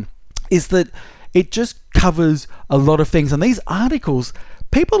thisweekinpinball.com, is that it just covers a lot of things. And these articles,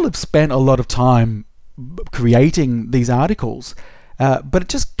 people have spent a lot of time creating these articles, but it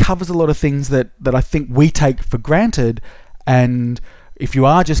just covers a lot of things that I think we take for granted. And if you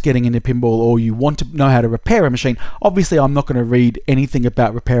are just getting into pinball or you want to know how to repair a machine, obviously I'm not going to read anything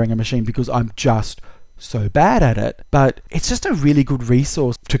about repairing a machine because I'm just so bad at it, but it's just a really good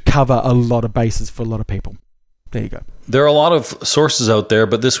resource to cover a lot of bases for a lot of people. There you go. There are a lot of sources out there,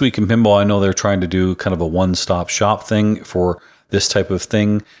 but This Week in Pinball, I know they're trying to do kind of a one-stop shop thing for this type of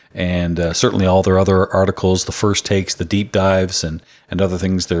thing, and certainly all their other articles, the first takes, the deep dives, and other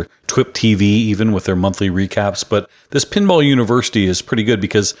things, their TWIP TV even with their monthly recaps. But this Pinball University is pretty good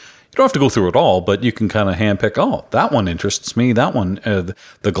because you don't have to go through it all, but you can kind of handpick, that one interests me, that one,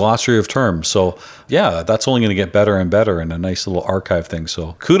 the glossary of terms. So yeah, that's only going to get better and better, and a nice little archive thing.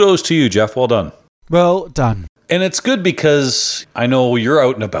 So kudos to you, Jeff. Well done. Well done. And it's good because I know you're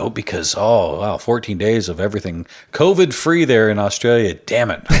out and about because, 14 days of everything COVID-free there in Australia.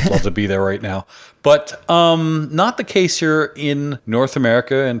 Damn it. I'd love to be there right now. But not the case here in North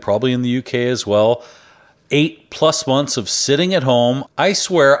America and probably in the UK as well. 8+ months of sitting at home. I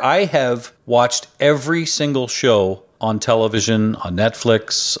swear I have watched every single show on television, on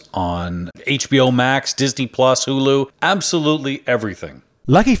Netflix, on HBO Max, Disney Plus, Hulu, absolutely everything.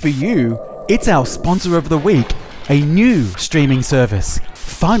 Lucky for you, it's our sponsor of the week, a new streaming service,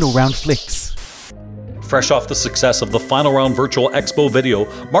 FinalRoundFlix. Fresh off the success of the Final Round Virtual Expo video,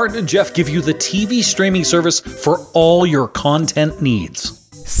 Martin and Jeff give you the TV streaming service for all your content needs.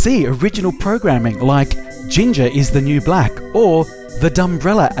 See original programming like Ginger is the New Black or The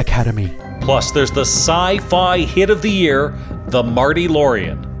Dumbrella Academy. Plus, there's the sci-fi hit of the year, The Marty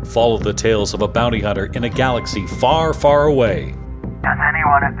Lorian. Follow the tales of a bounty hunter in a galaxy far, far away. Does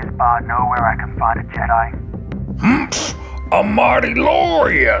anyone at this bar know where I can find a Jedi? A Marty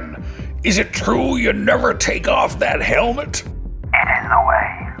Lorian! Is it true you never take off that helmet? It is the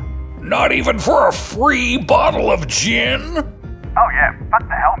way. Not even for a free bottle of gin? Oh yeah, fuck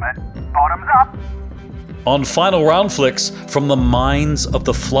the helmet. Bottoms up. On FinalRoundFlix, from the minds of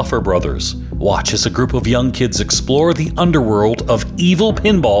the Fluffer Brothers, watch as a group of young kids explore the underworld of evil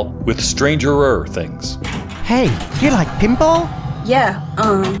pinball with stranger-er things. Hey, you like pinball? Yeah,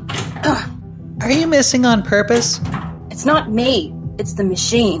 Are you missing on purpose? It's not me. It's the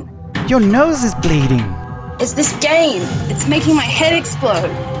machine. Your nose is bleeding. It's this game. It's making my head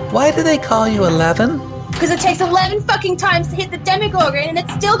explode. Why do they call you 11? Because it takes 11 fucking times to hit the Demigorgon and it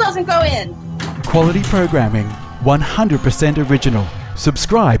still doesn't go in. Quality programming, 100% original.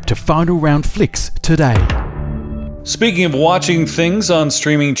 Subscribe to FinalRoundFlix today. Speaking of watching things on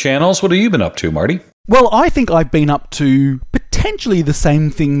streaming channels, what have you been up to, Marty? Well, I think I've been up to potentially the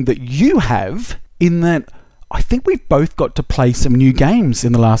same thing that you have, in that I think we've both got to play some new games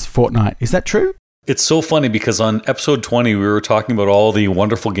in the last fortnight. Is that true? It's so funny because on episode 20, we were talking about all the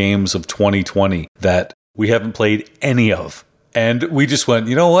wonderful games of 2020 that we haven't played any of. And we just went,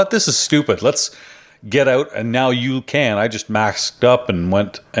 you know what? This is stupid. Let's get out. And now you can. I just masked up and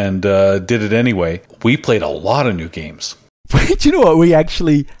went and did it anyway. We played a lot of new games. Do you know what we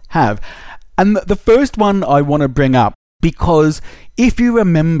actually have? And the first one I want to bring up, because if you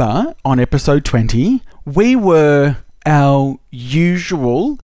remember on episode 20, we were our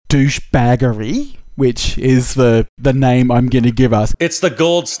usual douchebaggery, which is the name I'm going to give us. It's the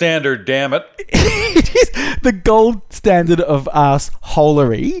gold standard, damn it. It is the gold standard of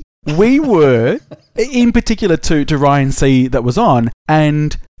ass-holery. We were, in particular to Ryan C. that was on,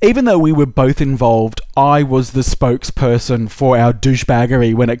 and even though we were both involved, I was the spokesperson for our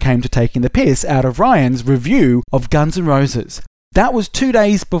douchebaggery when it came to taking the piss out of Ryan's review of Guns N' Roses. That was 2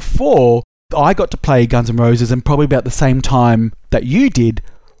 days before I got to play Guns N' Roses and probably about the same time that you did.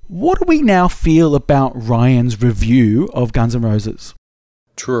 What do we now feel about Ryan's review of Guns N' Roses?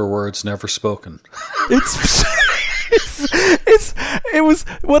 Truer words never spoken. It was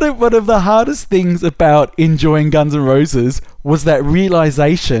one of the hardest things about enjoying Guns N' Roses was that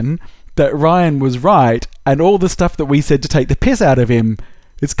realization that Ryan was right and all the stuff that we said to take the piss out of him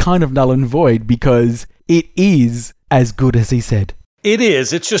is kind of null and void because it is as good as he said. It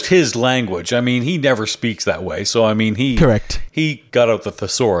is. It's just his language. I mean, he never speaks that way. So, I mean, Correct. He got out the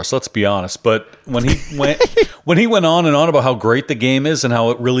thesaurus, let's be honest. But when he went on and on about how great the game is and how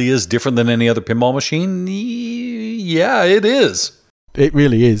it really is different than any other pinball machine, yeah, it is. It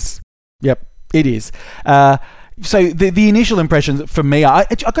really is. Yep, it is. So the initial impressions for me, I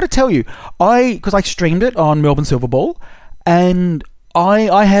got to tell you, because I streamed it on Melbourne Silver Ball, and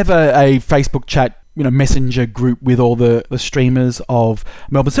I have a Facebook chat, messenger group with all the streamers of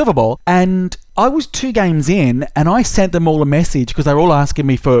Melbourne Silver Ball, and I was 2 games in and I sent them all a message because they were all asking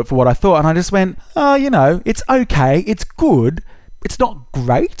me for what I thought, and I just went, it's okay, it's good, it's not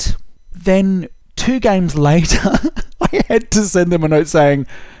great. Then 2 games later I had to send them a note saying,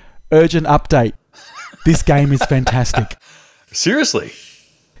 urgent update, this game is fantastic. Seriously?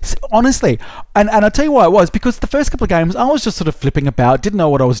 Honestly, and I'll tell you why it was, because the first couple of games I was just sort of flipping about, didn't know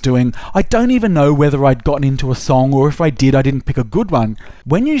what I was doing. I don't even know whether I'd gotten into a song, or if I did, I didn't pick a good one.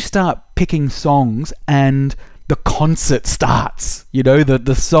 When you start picking songs and the concert starts,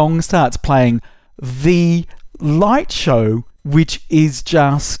 the song starts playing, the light show, which is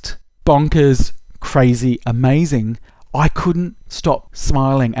just bonkers, crazy, amazing, I couldn't stop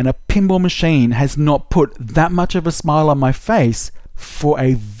smiling, and a pinball machine has not put that much of a smile on my face for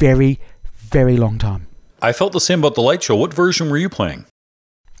a very, very long time. I felt the same about the light show. What version were you playing?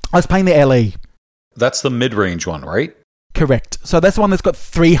 I was playing the LE. That's the mid-range one, right? Correct. So that's the one that's got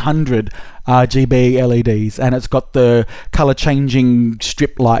 300 RGB LEDs, and it's got the color-changing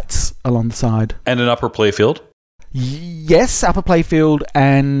strip lights along the side. And an upper playfield? Yes, upper playfield,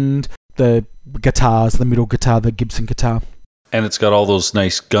 and the guitars, the middle guitar, the Gibson guitar. And it's got all those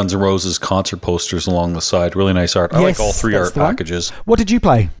nice Guns N' Roses concert posters along the side. Really nice art. I like all 3 art packages. What did you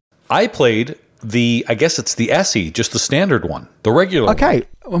play? I played I guess it's the SE, just the standard one, the regular one. Okay,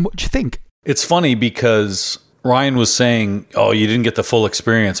 what do you think? It's funny because Ryan was saying, you didn't get the full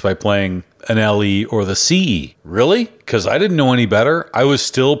experience by playing an LE or the CE. Really? Because I didn't know any better. I was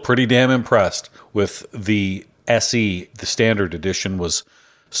still pretty damn impressed with the SE. The standard edition was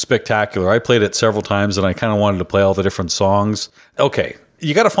spectacular. I played it several times and I kind of wanted to play all the different songs. Okay,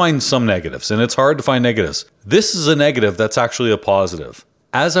 you got to find some negatives, and it's hard to find negatives. This is a negative that's actually a positive.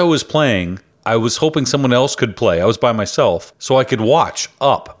 As I was playing, I was hoping someone else could play. I was by myself, so I could watch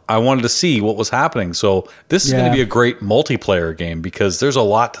up. I wanted to see what was happening. So this is going to be a great multiplayer game because there's a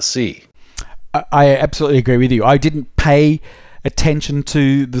lot to see. I absolutely agree with you. I didn't pay attention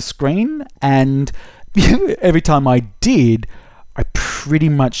to the screen, and every time I did, I pretty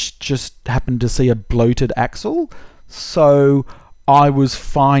much just happened to see a bloated axle, so I was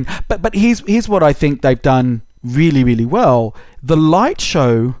fine. But here's what I think they've done really, really well. The light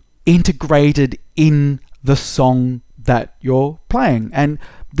show integrated in the song that you're playing. And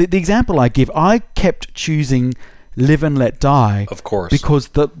the example I give, I kept choosing Live and Let Die. Of course. Because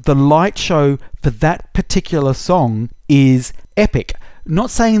the light show for that particular song is epic. Not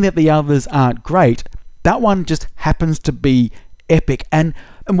saying that the others aren't great. That one just happens to be epic, and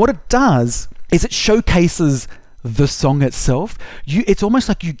what it does is it showcases the song itself. It's almost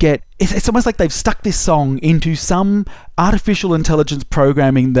like it's almost like they've stuck this song into some artificial intelligence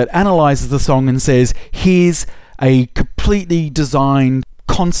programming that analyzes the song and says, here's a completely designed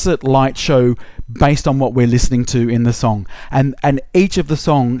concert light show based on what we're listening to in the song, and each of the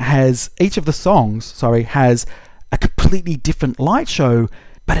songs has a completely different light show,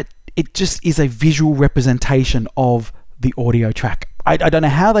 but it just is a visual representation of the audio track. I don't know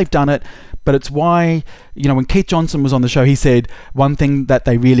how they've done it, but it's why, when Keith Johnson was on the show, he said one thing that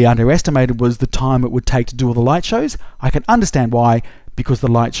they really underestimated was the time it would take to do all the light shows. I can understand why, because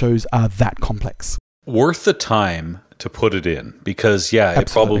the light shows are that complex. Worth the time to put it in, because Absolutely.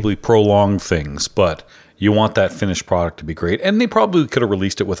 It probably prolonged things, but you want that finished product to be great. And they probably could have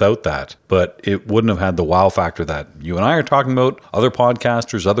released it without that, but it wouldn't have had the wow factor that you and I are talking about. Other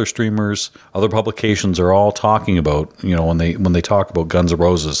podcasters, other streamers, other publications are all talking about, when they talk about Guns N'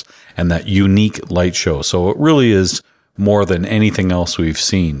 Roses and that unique light show. So it really is more than anything else we've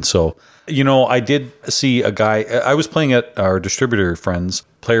seen. So, I did see a guy. I was playing at our distributor friend's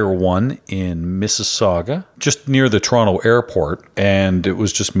Player One in Mississauga, just near the Toronto airport, and it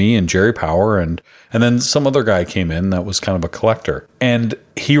was just me and Jerry Power, and then some other guy came in that was kind of a collector, and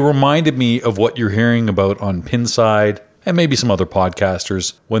he reminded me of what you're hearing about on Pinside and maybe some other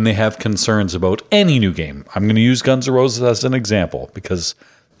podcasters when they have concerns about any new game. I'm going to use Guns N' Roses as an example because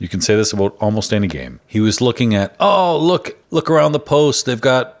you can say this about almost any game. He was looking at, look around the post. They've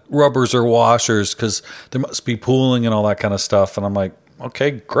got rubbers or washers because there must be pooling and all that kind of stuff. And I'm like,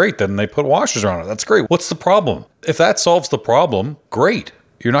 okay, great. Then they put washers around it. That's great. What's the problem? If that solves the problem, great.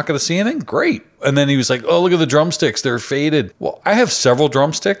 You're not going to see anything? Great. And then he was like, oh, look at the drumsticks. They're faded. Well, I have several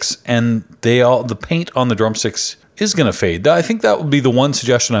drumsticks and the paint on the drumsticks is going to fade. I think that would be the one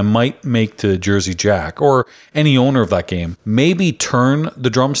suggestion I might make to Jersey Jack or any owner of that game. Maybe turn the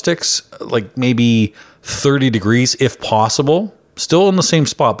drumsticks like maybe 30 degrees if possible. Still in the same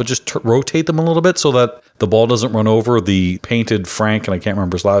spot, but just rotate them a little bit so that the ball doesn't run over the painted Frank, and I can't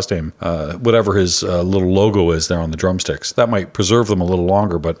remember his last name, whatever his little logo is there on the drumsticks. That might preserve them a little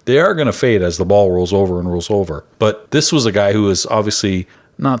longer, but they are going to fade as the ball rolls over and rolls over. But this was a guy who is obviously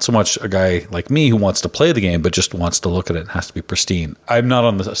not so much a guy like me who wants to play the game, but just wants to look at it and has to be pristine. I'm not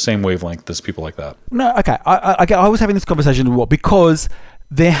on the same wavelength as people like that. No, okay. I was having this conversation because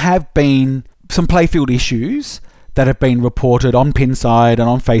there have been some playfield issues that have been reported on Pinside and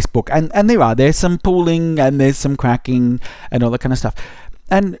on Facebook, and there's some pooling and there's some cracking and all that kind of stuff.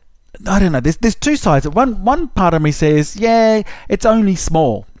 And I don't know, there's two sides. One part of me says, yeah, it's only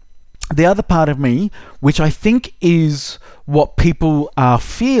small. The other part of me, which I think is what people are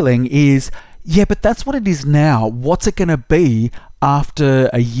feeling, is, yeah, but that's what it is now. What's it going to be after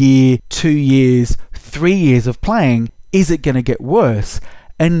a year, 2 years, 3 years of playing? Is it going to get worse?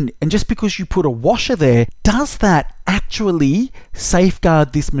 And just because you put a washer there, does that actually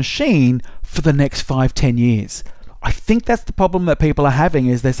safeguard this machine for the next 5-10 years? I think that's the problem that people are having,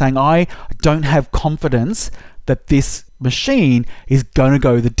 is they're saying, I don't have confidence that this machine is going to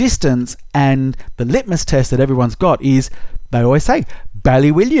go the distance. And the litmus test that everyone's got is, they always say,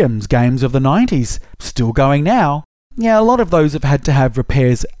 Bally Williams games of the 90s, still going now. Yeah, a lot of those have had to have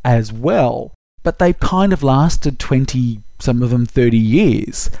repairs as well, but they've kind of lasted 20, some of them 30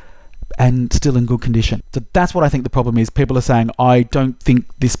 years, and still in good condition. So that's what I think the problem is. People are saying, I don't think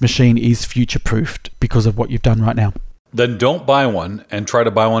this machine is future-proofed because of what you've done right now. Then don't buy one and try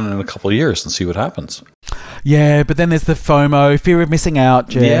to buy one in a couple of years and see what happens. Yeah, but then there's the FOMO, fear of missing out,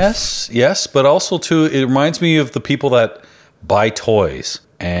 Jeff. Yes, but also too, it reminds me of the people that buy toys.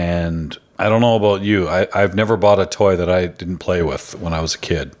 And I don't know about you, I've never bought a toy that I didn't play with when I was a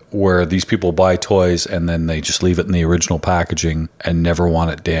kid, where these people buy toys and then they just leave it in the original packaging and never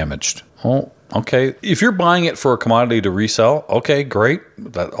want it damaged. Oh, okay. If you're buying it for a commodity to resell, okay, great.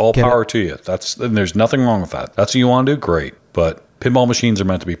 All power to you. And there's nothing wrong with that. That's what you want to do, great. But pinball machines are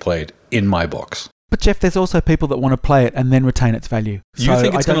meant to be played in my books. But Jeff, there's also people that want to play it and then retain its value. You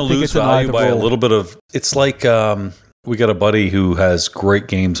think it's going to lose value by a little bit of... It's like... we got a buddy who has great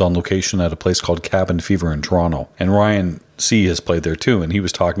games on location at a place called Cabin Fever in Toronto. And Ryan C. has played there too. And he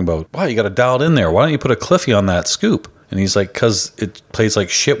was talking about, wow, you got to dial it in there. Why don't you put a Cliffy on that scoop? And he's like, because it plays like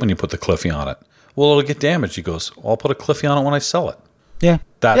shit when you put the Cliffy on it. Well, it'll get damaged. He goes, well, I'll put a Cliffy on it when I sell it. Yeah.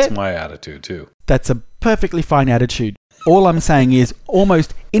 That's my attitude too. That's a perfectly fine attitude. All I'm saying is,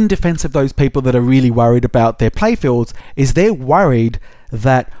 almost in defense of those people that are really worried about their playfields, is they're worried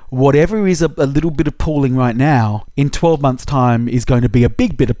that whatever is a little bit of pooling right now, in 12 months' time is going to be a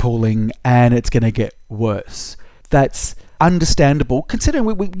big bit of pooling and it's going to get worse. That's understandable, considering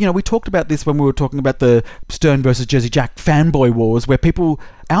we talked about this when we were talking about the Stern versus Jersey Jack fanboy wars, where people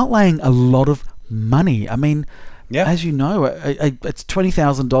outlaying a lot of money. I mean, as you know, it's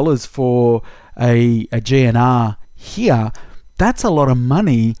 $20,000 for a GNR here. That's a lot of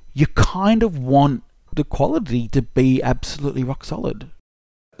money. You kind of want the quality to be absolutely rock solid.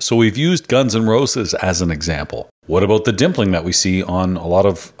 So we've used Guns N' Roses as an example. What about the dimpling that we see on a lot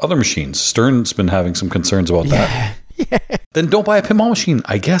of other machines? Stern's been having some concerns about that. Yeah. Then don't buy a pinball machine,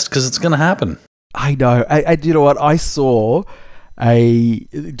 I guess, because it's going to happen. I know. You know what? I saw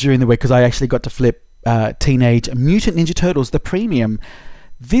during the week, because I actually got to flip Teenage Mutant Ninja Turtles, the premium.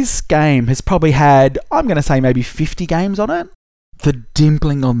 This game has probably had, I'm going to say, maybe 50 games on it. The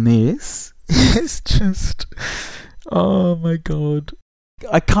dimpling on this is just, oh my God.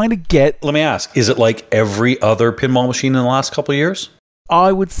 I kind of get... Let me ask, is it like every other pinball machine in the last couple of years?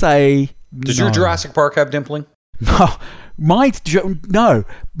 I would say Does your Jurassic Park have dimpling? No. My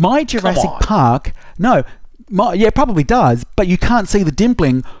Jurassic Park... No. Yeah, it probably does, but you can't see the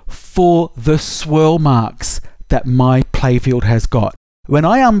dimpling for the swirl marks that my playfield has got. When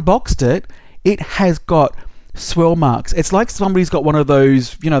I unboxed it, it has got swirl marks. It's like somebody's got one of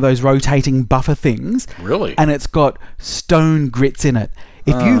those, those rotating buffer things. Really? And it's got stone grits in it.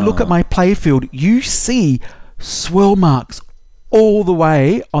 If you look at my playfield, you see swirl marks all the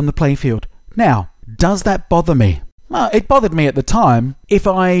way on the playfield. Now, does that bother me? Well, it bothered me at the time. If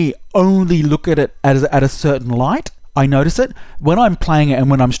I only look at it at a certain light, I notice it. When I'm playing it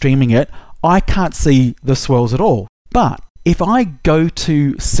and when I'm streaming it, I can't see the swirls at all. But if I go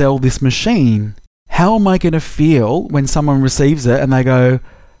to sell this machine, how am I going to feel when someone receives it and they go,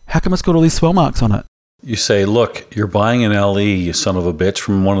 how come it's got all these swirl marks on it? You say, look, you're buying an LE, you son of a bitch,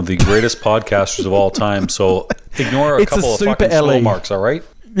 from one of the greatest podcasters of all time, so ignore a couple of fucking swirl marks, all right?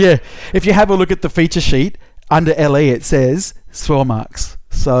 Yeah. If you have a look at the feature sheet, under LE it says swirl marks.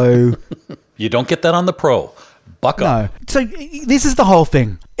 So you don't get that on the Pro. Buck up. No. So this is the whole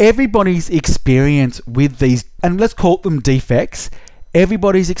thing. Everybody's experience with these, and let's call them defects,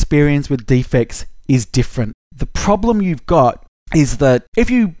 everybody's experience with defects is different. The problem you've got is that if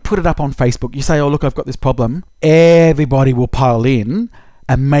you put it up on Facebook, you say, oh, look, I've got this problem, everybody will pile in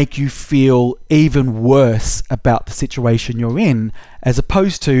and make you feel even worse about the situation you're in, as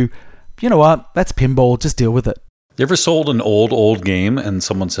opposed to, you know what, that's pinball, just deal with it. You ever sold an old game and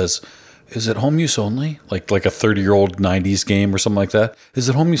someone says, is it home use only? Like a 30-year-old 90s game or something like that? Is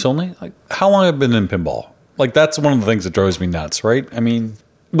it home use only? Like, how long have I been in pinball? Like, that's one of the things that drives me nuts, right? I mean,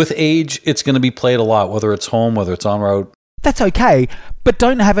 with age, it's going to be played a lot, whether it's home, whether it's en route. That's okay, but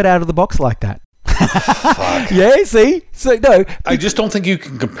don't have it out of the box like that. Fuck. Yeah, see? So, no. I just don't think you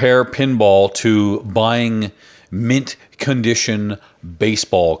can compare pinball to buying mint condition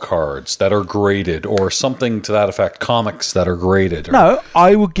baseball cards that are graded or something to that effect, comics that are graded. No,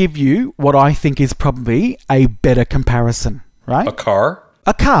 I will give you what I think is probably a better comparison, right? A car?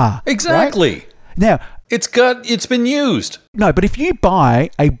 A car. Exactly. Right? Now, it's been used. No, but if you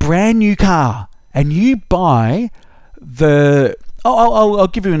buy a brand new car and you buy I'll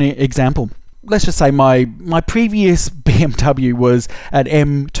give you an example. Let's just say my previous BMW was an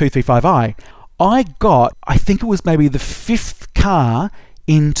M235i. I think it was maybe the 5th car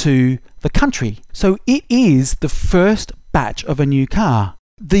into the country. So it is the first batch of a new car.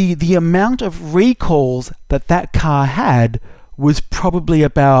 The amount of recalls that car had was probably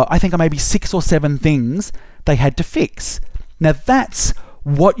about, I think maybe 6 or 7 things they had to fix. Now that's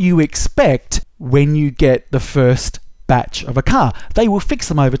what you expect when you get the first batch of a car. They will fix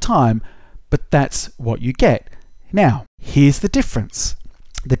them over time, but that's what you get. Now, here's the difference.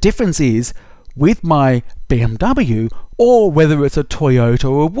 The difference is, with my BMW, or whether it's a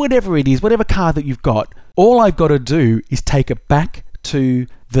Toyota or whatever it is, whatever car that you've got, all I've got to do is take it back to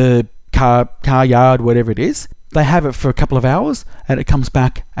the car yard, whatever it is. They have it for a couple of hours and it comes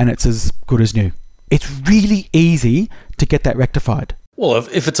back and it's as good as new. It's really easy to get that rectified. Well,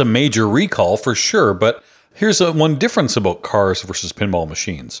 if it's a major recall, for sure, but here's one difference about cars versus pinball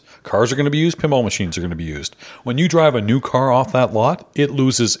machines. Cars are going to be used, pinball machines are going to be used. When you drive a new car off that lot, it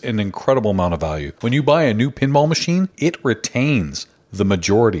loses an incredible amount of value. When you buy a new pinball machine, it retains the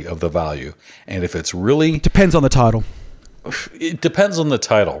majority of the value. And if it's really... Depends on the title. It depends on the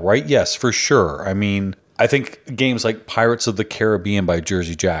title, right? Yes, for sure. I mean, I think games like Pirates of the Caribbean by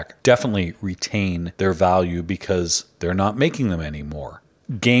Jersey Jack definitely retain their value because they're not making them anymore.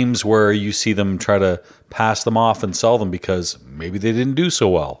 Games where you see them try to pass them off and sell them because maybe they didn't do so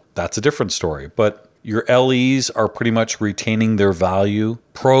well, that's a different story. But your LEs are pretty much retaining their value.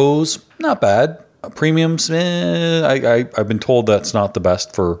 Pros, not bad. Premiums, I've been told that's not the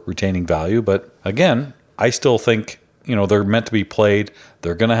best for retaining value. But again, I still think, they're meant to be played.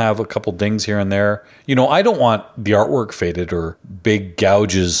 They're going to have a couple dings here and there. I don't want the artwork faded or big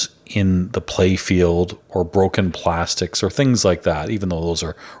gouges in the play field or broken plastics or things like that, even though those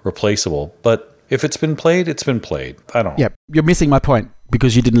are replaceable. But if it's been played, it's been played. I don't know. Yep, you're missing my point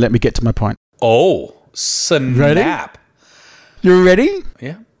because you didn't let me get to my point. Oh, snap. Ready? You ready?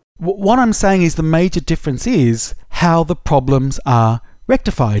 Yeah. What I'm saying is the major difference is how the problems are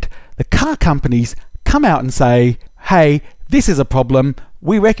rectified. The car companies come out and say, hey, this is a problem.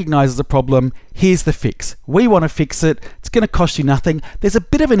 We recognize it's a problem. Here's the fix. We want to fix it. It's going to cost you nothing. There's a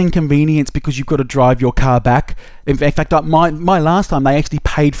bit of an inconvenience because you've got to drive your car back. In fact, my last time, they actually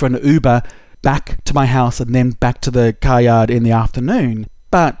paid for an Uber back to my house and then back to the car yard in the afternoon.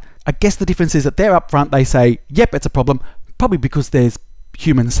 But I guess the difference is that they're up front. They say, yep, it's a problem. Probably because there's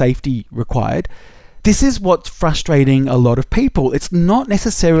human safety required. This is what's frustrating a lot of people. It's not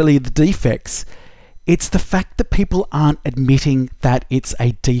necessarily the defects. It's the fact that people aren't admitting that it's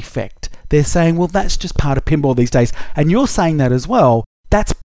a defect. They're saying, well, that's just part of pinball these days. And you're saying that as well.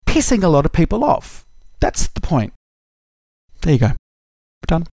 That's pissing a lot of people off. That's the point. There you go. We're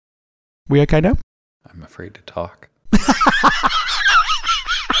done. We okay now? I'm afraid to talk.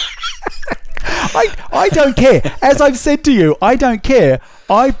 I don't care. As I've said to you, I don't care.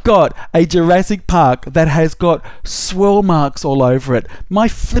 I've got a Jurassic Park that has got swirl marks all over it. My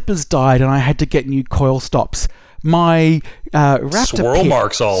flippers died and I had to get new coil stops. My Raptor Swirl pit.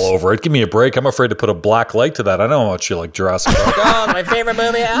 marks all over it. Give me a break. I'm afraid to put a black light to that. I know how much you like Jurassic Park. Oh, my favorite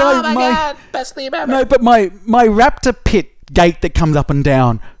movie. Oh my God. Best theme ever. No, but my Raptor pit gate that comes up and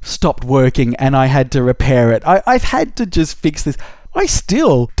down stopped working and I had to repair it. I've had to just fix this. I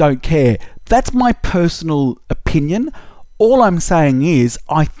still don't care. That's my personal opinion. All I'm saying is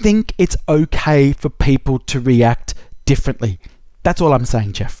I think it's okay for people to react differently. That's all I'm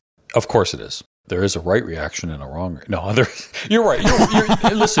saying, Jeff. Of course it is. There is a right reaction and a wrong. No, you're right.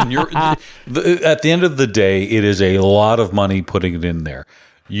 Listen, at the end of the day, it is a lot of money putting it in there.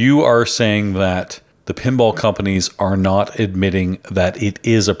 You are saying that the pinball companies are not admitting that it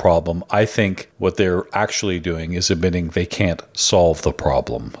is a problem. I think what they're actually doing is admitting they can't solve the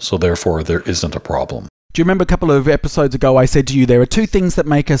problem. So therefore, there isn't a problem. Do you remember a couple of episodes ago I said to you there are two things that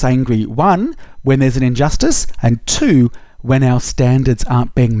make us angry. One, when there's an injustice, and two, when our standards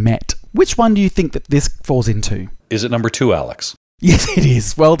aren't being met. Which one do you think that this falls into? Is it number 2, Alex? Yes, it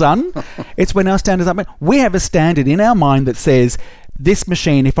is. Well done. It's when our standards aren't met. We have a standard in our mind that says this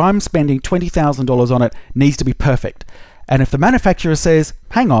machine, if I'm spending $20,000 on it, needs to be perfect. And if the manufacturer says,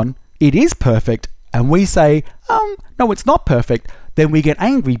 hang on, it is perfect, and we say, no, it's not perfect, then we get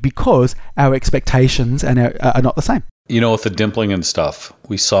angry because our expectations are not the same. You know, with the dimpling and stuff,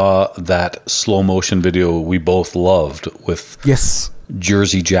 we saw that slow motion video we both loved with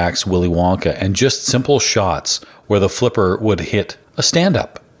Jersey Jack's Willy Wonka, and just simple shots where the flipper would hit a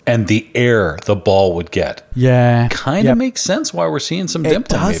stand-up and the air the ball would get. Yeah. Kind of makes sense why we're seeing some dimpling. It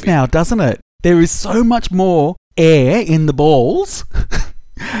does now, doesn't it? There is so much more air in the balls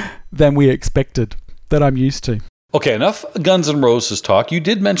than we expected, that I'm used to. Okay, enough Guns N' Roses talk. You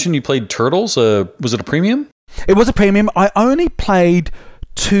did mention you played Turtles. Was it a premium? It was a premium. I only played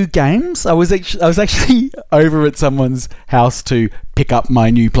 2 games. I was actually over at someone's house to pick up my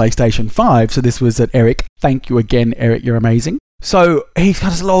new PlayStation 5. So this was at Eric. Thank you again, Eric. You're amazing. So he's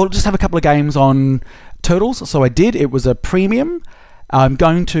got us, "I'll just have a couple of games on Turtles." So I did. It was a premium. I'm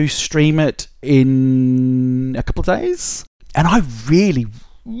going to stream it in a couple of days. And I really,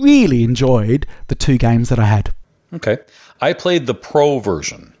 really enjoyed the 2 games that I had. Okay. I played the Pro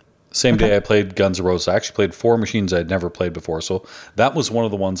version. Same day I played Guns N' Roses. I actually played 4 machines I'd never played before, so that was one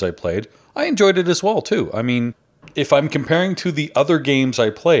of the ones I played. I enjoyed it as well, too. I mean, if I'm comparing to the other games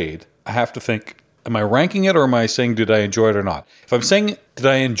I played, I have to think, am I ranking it or am I saying did I enjoy it or not? If I'm saying did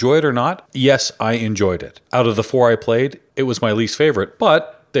I enjoy it or not, yes, I enjoyed it. Out of the 4 I played, it was my least favorite,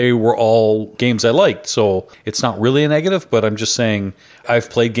 but they were all games I liked, so it's not really a negative, but I'm just saying I've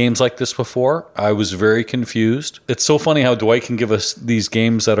played games like this before. I was very confused. It's so funny how Dwight can give us these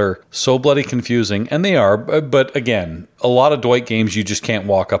games that are so bloody confusing, and they are, but again, a lot of Dwight games you just can't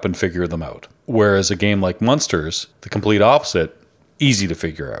walk up and figure them out. Whereas a game like Munsters, the complete opposite, easy to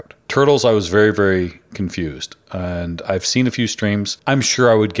figure out. Turtles, I was very, very confused, and I've seen a few streams. I'm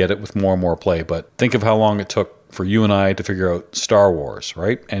sure I would get it with more and more play, but think of how long it took for you and I to figure out Star Wars,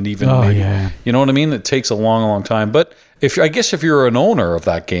 right? And even you know what I mean? It takes a long, long time. But if you're an owner of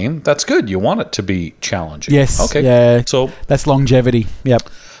that game, that's good. You want it to be challenging. Yes. Okay. Yeah. So that's longevity. Yep.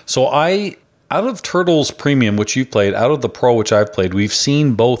 So out of Turtles Premium, which you've played, out of the Pro, which I've played, we've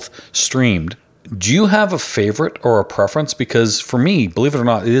seen both streamed. Do you have a favorite or a preference? Because for me, believe it or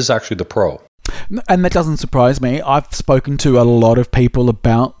not, it is actually the Pro. And that doesn't surprise me. I've spoken to a lot of people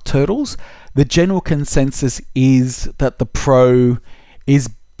about Turtles. The general consensus is that the Pro is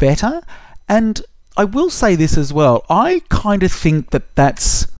better. And I will say this as well. I kind of think that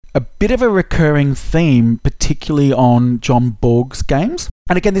that's a bit of a recurring theme, particularly on John Borg's games.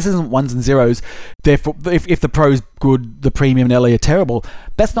 And again, this isn't ones and zeros. Therefore, if the Pro's good, the Premium and LE are terrible.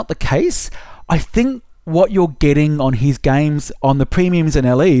 That's not the case. I think what you're getting on his games, on the Premiums and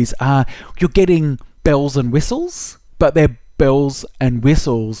LEs, are you're getting bells and whistles, but they're bells and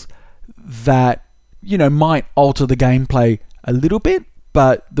whistles that, might alter the gameplay a little bit,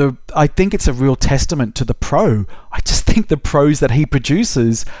 but I think it's a real testament to the Pro. I just think the Pros that he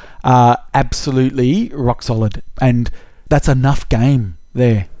produces are absolutely rock solid, and that's enough game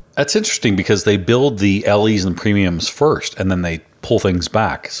there. That's interesting because they build the LEs and premiums first, and then they pull things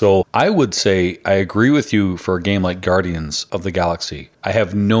back. So I would say I agree with you for a game like Guardians of the Galaxy. I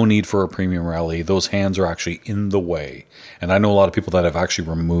have no need for a premium LE. Those hands are actually in the way. And I know a lot of people that have actually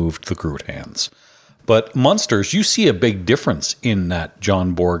removed the Groot hands. But Munsters, you see a big difference in that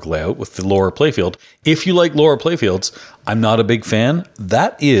John Borg layout with the lower playfield. If you like lower playfields, I'm not a big fan.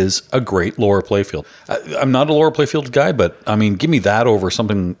 That is a great lower playfield. I'm not a lower playfield guy, but I mean, give me that over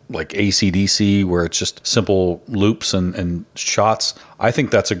something like AC/DC where it's just simple loops and shots. I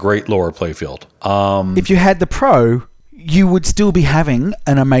think that's a great lower playfield. If you had the Pro, you would still be having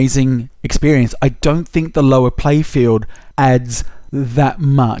an amazing experience. I don't think the lower playfield adds that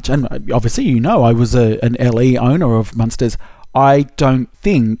much. And obviously, I was an LE owner of Munsters. I don't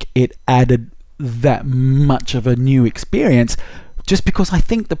think it added that much of a new experience, just because I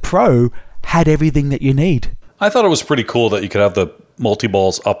think the Pro had everything that you need. I thought it was pretty cool that you could have the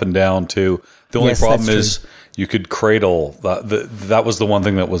multi-balls up and down too. The only problem is you could cradle. That was the one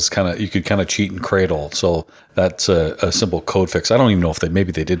thing that was you could kind of cheat and cradle. So that's a simple code fix. I don't even know if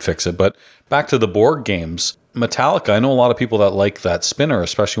maybe they did fix it. But back to the Borg games, Metallica, I know a lot of people that like that spinner,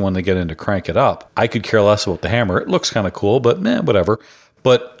 especially when they get into Crank It Up. I could care less about the hammer. It looks kind of cool, but whatever.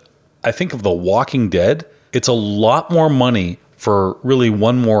 But I think of The Walking Dead, it's a lot more money for really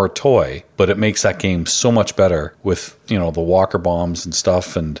one more toy, but it makes that game so much better with, the walker bombs and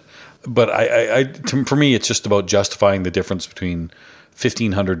stuff. But for me, it's just about justifying the difference between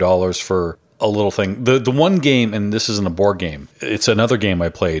 $1,500 for a little thing. The one game, and this isn't a board game, it's another game I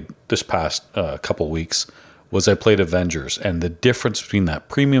played this past couple of weeks, was I played Avengers. And the difference between that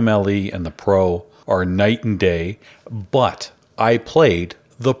Premium LE and the Pro are night and day. But I played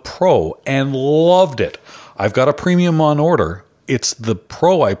the Pro and loved it. I've got a Premium on order. It's the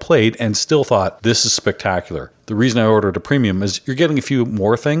Pro I played and still thought, this is spectacular. The reason I ordered a Premium is you're getting a few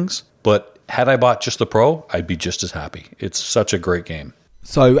more things, but had I bought just the Pro, I'd be just as happy. It's such a great game.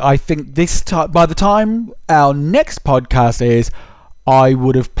 So I think by the time our next podcast airs, I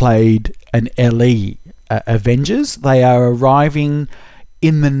would have played an LE Avengers. They are arriving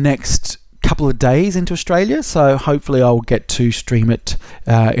in the next couple of days into Australia, so hopefully I'll get to stream it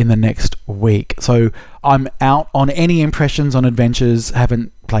in the next week. So I'm out on any impressions on Adventures,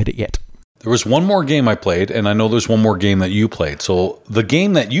 haven't played it yet. There was one more game I played, and I know there's one more game that you played. So the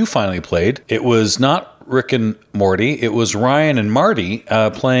game that you finally played, it was not Rick and Morty, it was Ryan and Marty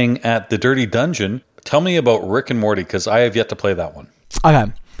playing at the Dirty Dungeon. Tell me about Rick and Morty, because I have yet to play that one.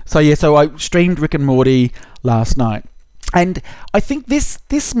 Okay, so I streamed Rick and Morty last night, and I think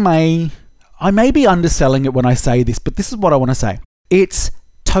I may be underselling it when I say this, but this is what I want to say. It's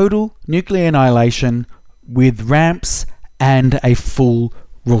total nuclear annihilation with ramps and a full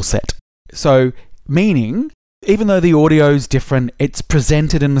rule set. So, meaning, even though the audio is different, it's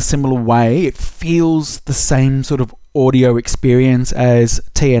presented in a similar way. It feels the same sort of audio experience as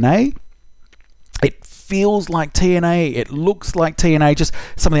TNA. It feels like TNA. It looks like TNA, just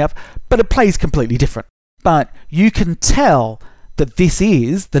something up, but it plays completely different. But you can tell that this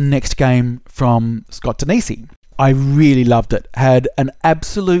is the next game from Scott Danesi. I really loved it. Had an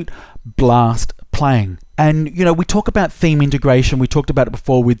absolute blast playing. And, we talk about theme integration. We talked about it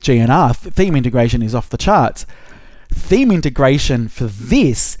before with GNR. Theme integration is off the charts. Theme integration for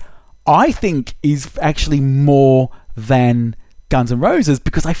this, I think, is actually more than Guns N' Roses,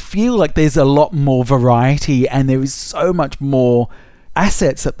 because I feel like there's a lot more variety and there is so much more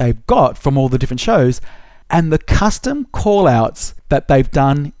assets that they've got from all the different shows. And the custom callouts that they've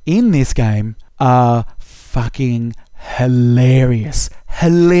done in this game are fucking hilarious.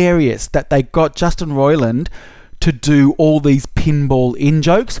 Hilarious that they got Justin Roiland to do all these pinball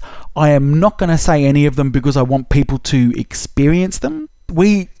in-jokes. I am not going to say any of them because I want people to experience them.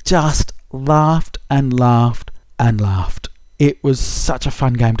 We just laughed and laughed and laughed. It was such a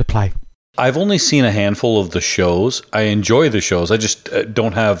fun game to play. I've only seen a handful of the shows. I enjoy the shows. I just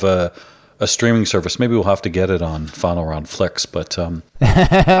don't have a streaming service. Maybe we'll have to get it on FinalRoundFlix, but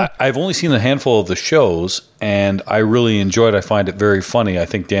I've only seen a handful of the shows, and I really enjoyed it. I find it very funny. I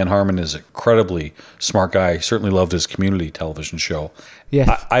think Dan Harmon is an incredibly smart guy. I certainly loved his community television show.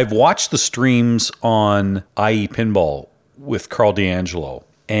 Yes. I've watched the streams on IE Pinball with Carl D'Angelo,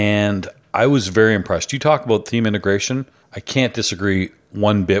 and I was very impressed. You talk about theme integration. I can't disagree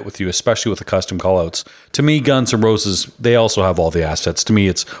one bit with you, especially with the custom callouts. To me, Guns N' Roses, they also have all the assets. To me,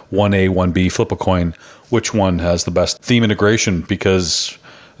 it's 1A, 1B, flip a coin. Which one has the best theme integration? Because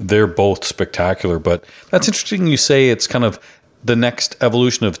they're both spectacular. But that's interesting you say it's kind of the next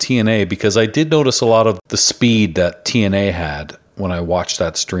evolution of TNA, because I did notice a lot of the speed that TNA had when I watched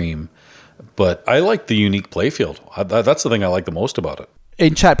that stream. But I like the unique playfield. That's the thing I like the most about it.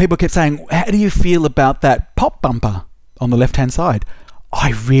 In chat, people kept saying, how do you feel about that pop bumper on the left-hand side?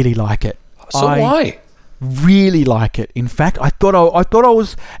 I really like it. So why? Really like it. In fact, I thought I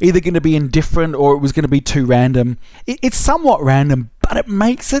was either going to be indifferent or it was going to be too random. It's somewhat random, but it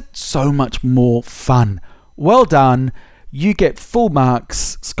makes it so much more fun. Well done. You get full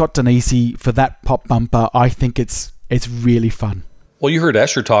marks, Scott Danesi, for that pop bumper. I think it's really fun. Well, you heard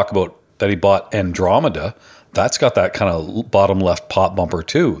Escher talk about that he bought Andromeda. That's got that kind of bottom left pop bumper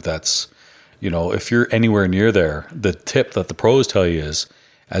too. That's, if you're anywhere near there, the tip that the pros tell you is,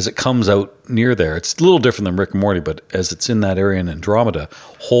 as it comes out near there, it's a little different than Rick and Morty, but as it's in that area in Andromeda,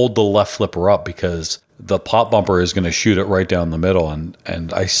 hold the left flipper up because the pop bumper is going to shoot it right down the middle. And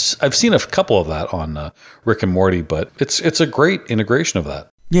I've seen a couple of that on Rick and Morty, but it's a great integration of that.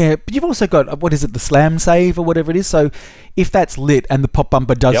 Yeah, but you've also got, the slam save or whatever it is. So if that's lit and the pop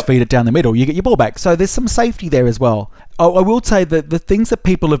bumper does feed it down the middle, you get your ball back. So there's some safety there as well. I will say that the things that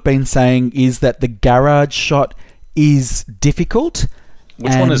people have been saying is that the garage shot is difficult.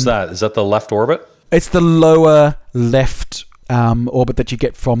 Which one is that? Is that the left orbit? It's the lower left orbit that you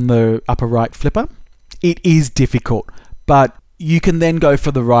get from the upper right flipper. It is difficult, but you can then go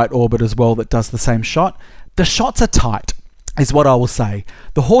for the right orbit as well that does the same shot. The shots are tight, is what I will say.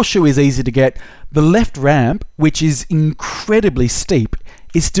 The horseshoe is easy to get. The left ramp, which is incredibly steep,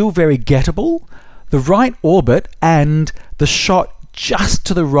 is still very gettable. The right orbit and the shot just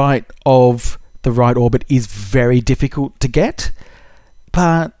to the right of the right orbit is very difficult to get.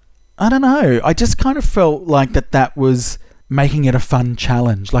 But I don't know. I just kind of felt like that was making it a fun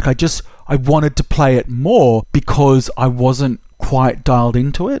challenge. Like I wanted to play it more because I wasn't quite dialed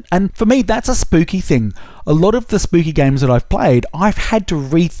into it. And for me, that's a spooky thing. A lot of the spooky games that I've played, I've had to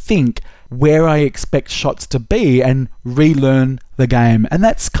rethink where I expect shots to be and relearn the game. And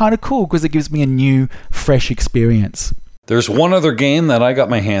that's kind of cool because it gives me a new, fresh experience. There's one other game that I got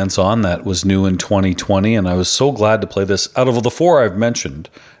my hands on that was new in 2020, and I was so glad to play this. Out of the four I've mentioned,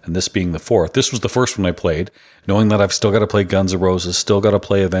 and this being the fourth, this was the first one I played, knowing that I've still got to play Guns N' Roses, still got to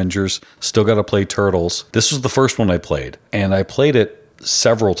play Avengers, still got to play Turtles. This was the first one I played, and I played it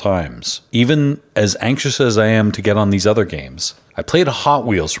several times. Even as anxious as I am to get on these other games, I played Hot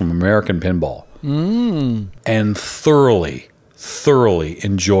Wheels from American Pinball, and thoroughly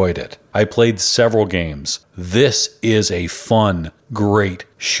enjoyed it. I played several games. This is a fun, great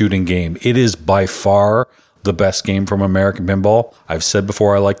shooting game. It is by far the best game from American Pinball. I've said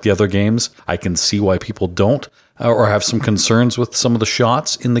before I like the other games. I can see why people don't or have some concerns with some of the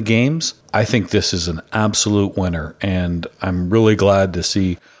shots in the games. I think this is an absolute winner, and I'm really glad to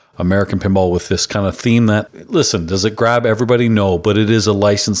see American Pinball with this kind of theme that, listen, does it grab everybody? No, but it is a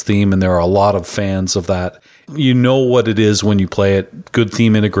licensed theme, and there are a lot of fans of that. You know what it is when you play it. Good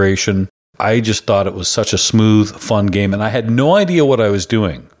theme integration. I just thought it was such a smooth, fun game, and I had no idea what I was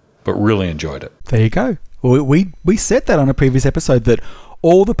doing, but really enjoyed it. There you go. We said that on a previous episode, that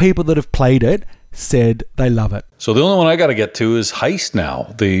all the people that have played it said they love it. So the only one I got to get to is Heist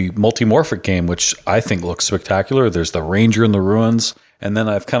now, the multimorphic game, which I think looks spectacular. There's the Ranger in the Ruins, and then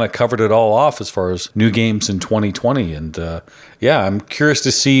I've kind of covered it all off as far as new games in 2020. And I'm curious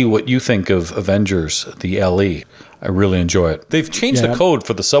to see what you think of Avengers, the LE. I really enjoy it. They've changed the code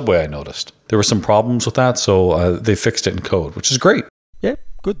for the subway, I noticed. There were some problems with that, so they fixed it in code, which is great. Yeah,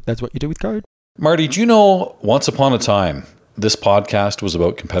 good. That's what you do with code. Marty, do you know, once upon a time, this podcast was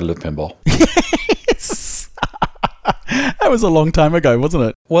about competitive pinball? Yes! That was a long time ago, wasn't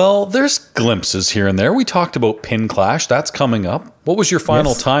it? Well, there's glimpses here and there. We talked about Pin Clash. That's coming up. What was your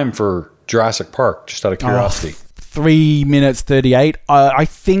final time for Jurassic Park, just out of curiosity? 3 minutes 38. I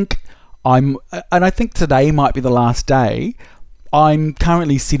think today might be the last day. I'm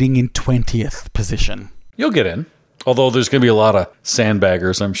currently sitting in 20th position. You'll get in. Although there's going to be a lot of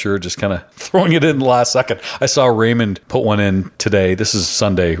sandbaggers, I'm sure, just kind of throwing it in the last second. I saw Raymond put one in today. This is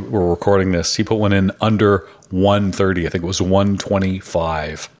Sunday. We're recording this. He put one in under 130. I think it was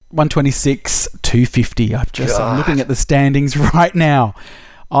 125. 126, 250. I'm looking at the standings right now.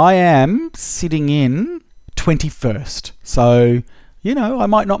 I am sitting in 21st. So, I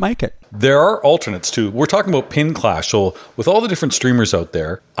might not make it. There are alternates too. We're talking about Pin Clash. So with all the different streamers out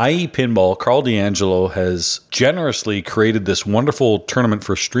there, IE Pinball, Carl D'Angelo has generously created this wonderful tournament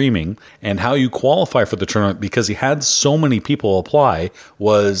for streaming. And how you qualify for the tournament, because he had so many people apply,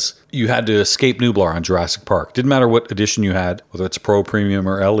 was you had to escape Nublar on Jurassic Park. Didn't matter what edition you had, whether it's Pro, Premium,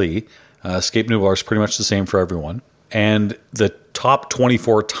 or LE. Escape Nublar is pretty much the same for everyone. And the top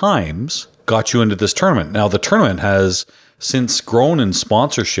 24 times got you into this tournament. Now, the tournament has since grown in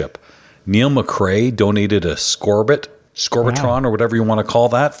sponsorship. Neil McRae donated a Scorbit Scorbitron, or whatever you want to call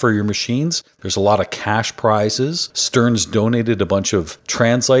that, for your machines. There's a lot of cash prizes. Stearns donated a bunch of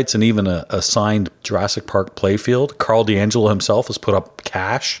translights and even a signed Jurassic Park playfield. Carl D'Angelo himself has put up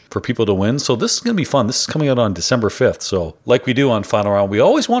cash for people to win. So this is going to be fun. This is coming out on December 5th. So like we do on Final Round, we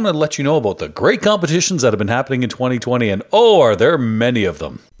always want to let you know about the great competitions that have been happening in 2020. And are there many of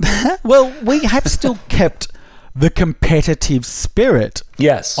them? Well, we have still kept the competitive spirit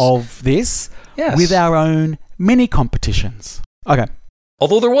of this with our own mini competitions. Okay.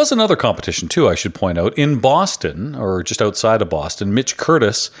 Although there was another competition too, I should point out, in Boston, or just outside of Boston. Mitch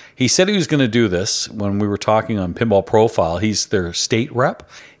Curtis, he said he was going to do this when we were talking on Pinball Profile. He's their state rep.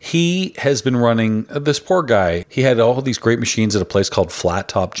 He has been running, this poor guy, he had all these great machines at a place called Flat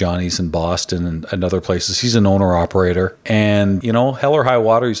Top Johnny's in Boston and other places. He's an owner-operator. And, hell or high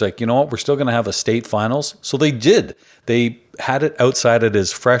water, he's like, you know what, we're still going to have a state finals. So they did. They had it outside at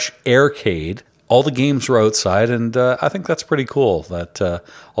his Fresh Aircade. All the games were outside, and I think that's pretty cool that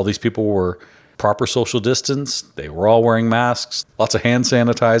all these people were proper social distance. They were all wearing masks, lots of hand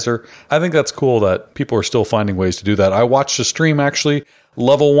sanitizer. I think that's cool that people are still finding ways to do that. I watched a stream, actually,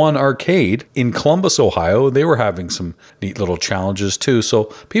 Level 1 Arcade in Columbus, Ohio. They were having some neat little challenges, too. So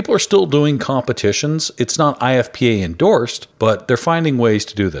people are still doing competitions. It's not IFPA endorsed, but they're finding ways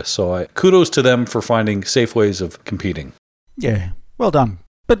to do this. So kudos to them for finding safe ways of competing. Yeah, well done.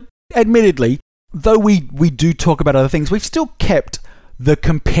 But admittedly, though we do talk about other things, we've still kept the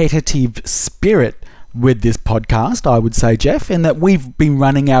competitive spirit with this podcast, I would say, Jeff, in that we've been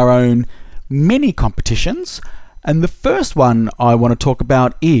running our own mini competitions. And the first one I want to talk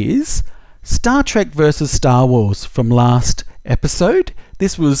about is Star Trek versus Star Wars from last episode.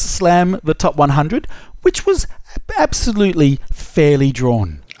 This was Slam the Top 100, which was absolutely fairly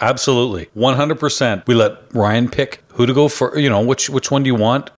drawn. Absolutely. 100%. We let Ryan pick who to go for, which one do you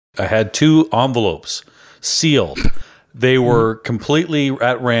want? I had 2 envelopes sealed. They were completely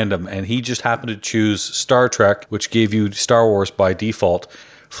at random, and he just happened to choose Star Trek, which gave you Star Wars by default.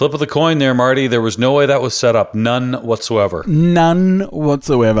 Flip of the coin there, Marty. There was no way that was set up. None whatsoever. None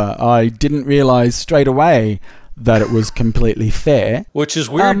whatsoever. I didn't realize straight away that it was completely fair. Which is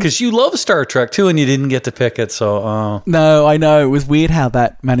weird, because you love Star Trek too, and you didn't get to pick it, so... No, I know. It was weird how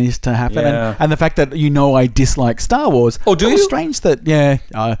that managed to happen. Yeah. And the fact that I dislike Star Wars. Oh, do you? It was strange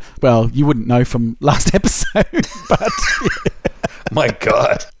that, well, you wouldn't know from last episode, but... My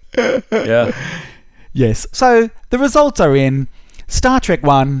God. Yeah. Yes. So, the results are in. Star Trek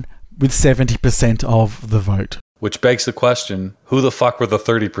won with 70% of the vote. Which begs the question, who the fuck were the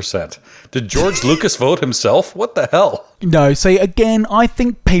 30%? Did George Lucas vote himself? What the hell? No, see, again, I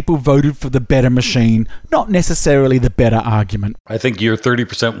think people voted for the better machine, not necessarily the better argument. I think your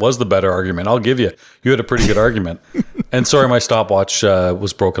 30% was the better argument. I'll give you. You had a pretty good argument. And sorry, my stopwatch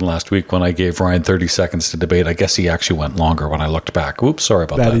was broken last week when I gave Ryan 30 seconds to debate. I guess he actually went longer when I looked back. Oops, sorry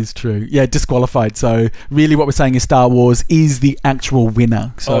about that. That is true. Yeah, disqualified. So really what we're saying is Star Wars is the actual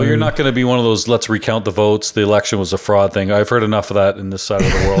winner. So you're not going to be one of those, let's recount the votes, the election was a fraud thing. I've heard enough of that in this side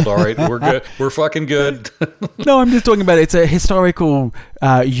of the world. All right, we're good. We're fucking good. No, I'm just talking about it's a historical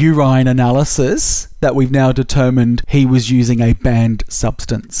urine analysis that we've now determined he was using a banned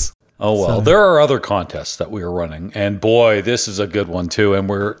substance. Oh, well, there are other contests that we are running. And boy, this is a good one too. And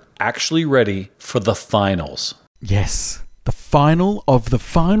we're actually ready for the finals. Yes, the final of the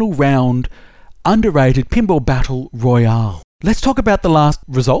final round underrated Pinball Battle Royale. Let's talk about the last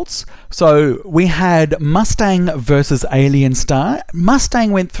results. So we had Mustang versus Alien Star.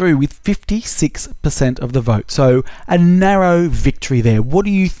 Mustang went through with 56% of the vote. So a narrow victory there. What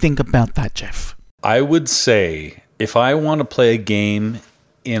do you think about that, Jeff? I would say if I want to play a game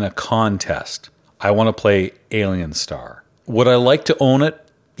in a contest, I want to play Alien Star. Would I like to own it?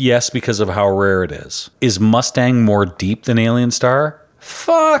 Yes, because of how rare it is. Is Mustang more deep than Alien Star?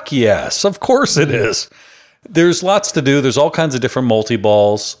 Fuck yes, of course it is. There's lots to do. There's all kinds of different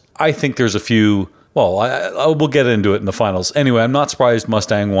multi-balls. I think there's a few... Well, we'll get into it in the finals. Anyway, I'm not surprised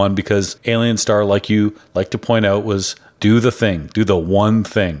Mustang won because Alien Star, like you like to point out, was do the thing. Do the one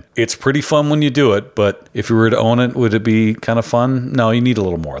thing. It's pretty fun when you do it, but if you were to own it, would it be kind of fun? No, you need a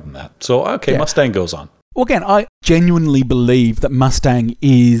little more than that. So, okay, yeah. Mustang goes on. Well, again, I genuinely believe that Mustang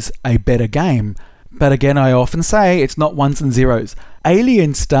is a better game. But again, I often say it's not ones and zeros.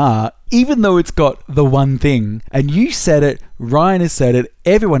 Alien Star, even though it's got the one thing, and you said it, Ryan has said it,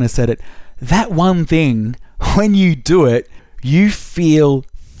 everyone has said it, that one thing, when you do it, you feel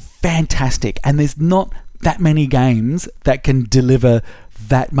fantastic. And there's not that many games that can deliver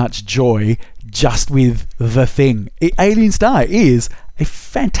that much joy just with the thing. Alien Star is a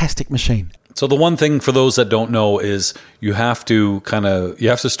fantastic machine. So the one thing for those that don't know is you have to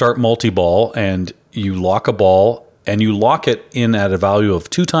start multi-ball and you lock a ball and you lock it in at a value of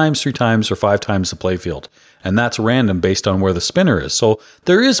 2 times, 3 times, or 5 times the playfield. And that's random based on where the spinner is. So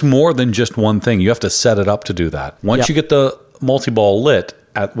there is more than just one thing. You have to set it up to do that. Once you get the multi-ball lit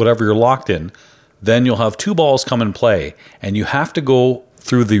at whatever you're locked in, then you'll have 2 balls come and play. And you have to go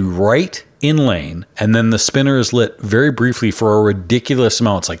through the right in lane, and then the spinner is lit very briefly for a ridiculous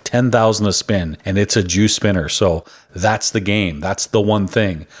amount. It's like 10,000 a spin, and it's a juice spinner. So that's the game. That's the one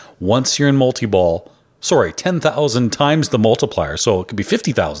thing. Once you're in multi-ball, 10,000 times the multiplier. So it could be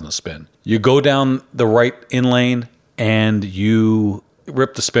 50,000 a spin. You go down the right in lane and you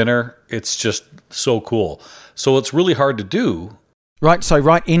rip the spinner. It's just so cool. So it's really hard to do. Right, so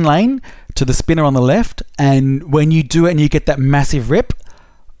right in lane to the spinner on the left, and when you do it and you get that massive rip,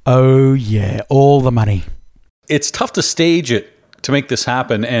 oh yeah, all the money. It's tough to stage it to make this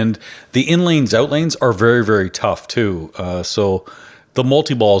happen, and the in lanes, out lanes are very, very tough too. So the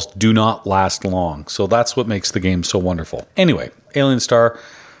multi-balls do not last long. So that's what makes the game so wonderful. Anyway, Alien Star,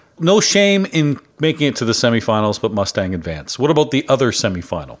 no shame in making it to the semifinals, but Mustang advanced. What about the other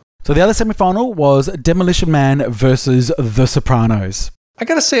semifinal? So the other semifinal was Demolition Man versus The Sopranos. I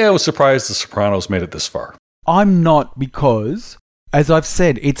gotta say I was surprised The Sopranos made it this far. I'm not, because, as I've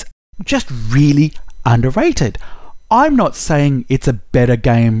said, it's just really underrated. I'm not saying it's a better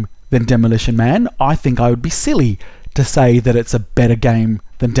game than Demolition Man. I think I would be silly to say that it's a better game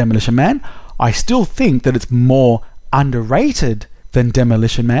than Demolition Man. I still think that it's more underrated than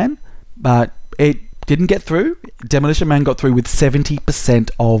Demolition Man, but it didn't get through. Demolition Man got through with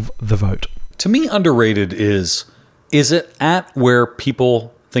 70% of the vote. To me, underrated is it at where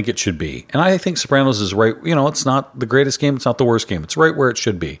people think it should be? And I think Sopranos is right. You know, it's not the greatest game. It's not the worst game. It's right where it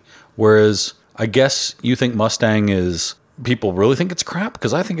should be. Whereas I guess you think Mustang is, people really think it's crap,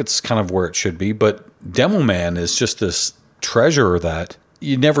 because I think it's kind of where it should be. But Demo Man is just this treasure that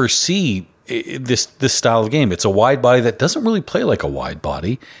you never see this style of game. It's a wide body that doesn't really play like a wide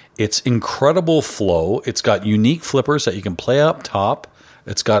body. It's incredible flow. It's got unique flippers that you can play up top.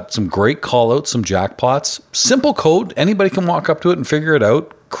 It's got some great callouts, some jackpots. Simple code. Anybody can walk up to it and figure it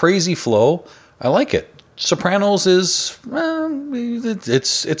out. Crazy flow. I like it. Sopranos is,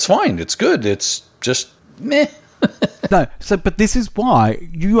 it's fine. It's good. It's just meh. No, but this is why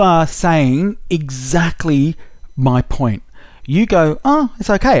you are saying exactly my point. You go, oh, it's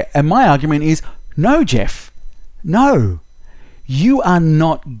okay. And my argument is, no, Jeff. No. You are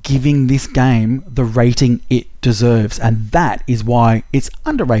not giving this game the rating it deserves. And that is why it's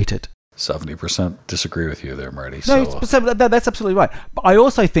underrated. 70% disagree with you there, Marty. No, that's absolutely right. But I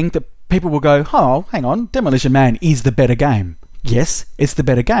also think that people will go, oh, hang on, Demolition Man is the better game. Yes, it's the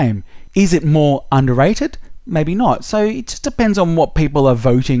better game. Is it more underrated? Maybe not. So it just depends on what people are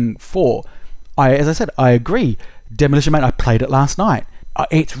voting for. As I said, I agree. Demolition Man, I played it last night.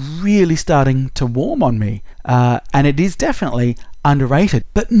 It's really starting to warm on me. And it is definitely underrated.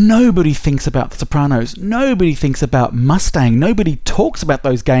 But nobody thinks about The Sopranos. Nobody thinks about Mustang. Nobody talks about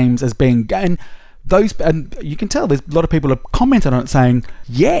those games as being... And you can tell there's a lot of people have commented on it saying,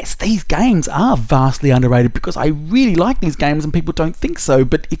 yes, these games are vastly underrated because I really like these games and people don't think so.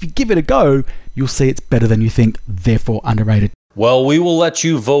 But if you give it a go, you'll see it's better than you think, therefore underrated. Well, we will let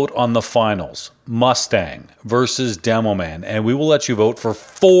you vote on the finals. Mustang versus Demo Man. And we will let you vote for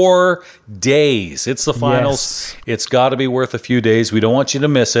 4 days. It's the finals. Yes. It's got to be worth a few days. We don't want you to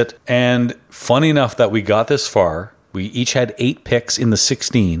miss it. And funny enough that we got this far, we each had 8 picks in the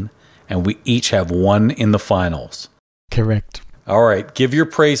 16, and we each have 1 in the finals. Correct. All right. Give your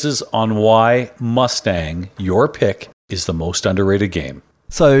praises on why Mustang, your pick, is the most underrated game.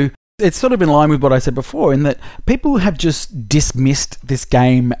 So... it's sort of in line with what I said before, in that people have just dismissed this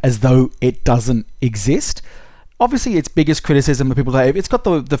game as though it doesn't exist. Obviously, its biggest criticism that people have, it's got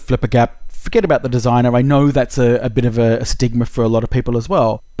the flipper gap. Forget about the designer. I know that's a bit of a stigma for a lot of people as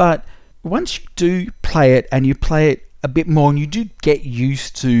well. But once you do play it and you play it a bit more and you do get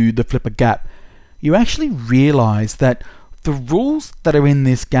used to the flipper gap, you actually realise that the rules that are in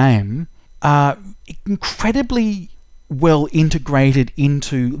this game are incredibly well integrated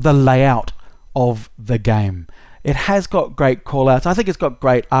into the layout of the game. It has got great callouts. I think it's got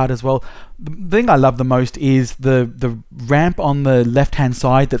great art as well. The thing I love the most is the ramp on the left-hand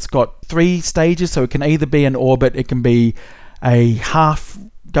side that's got 3 stages, so it can either be an orbit, it can be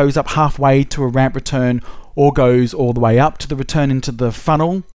goes up halfway to a ramp return, or goes all the way up to the return into the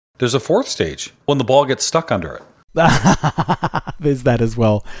funnel. There's a 4th stage when the ball gets stuck under it. There's that as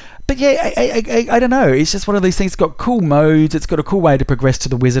well. But yeah, I don't know. It's just one of these things. It's got cool modes. It's got a cool way to progress to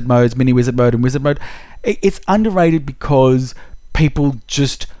the wizard modes, mini wizard mode and wizard mode. It's underrated because people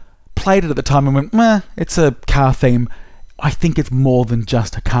just played it at the time and went, meh, it's a car theme. I think it's more than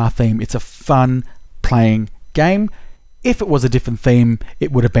just a car theme. It's a fun playing game. If it was a different theme,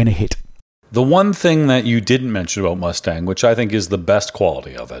 it would have been a hit. The one thing that you didn't mention about Mustang, which I think is the best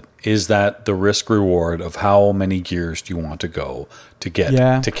quality of it, is that the risk reward of how many gears do you want to go to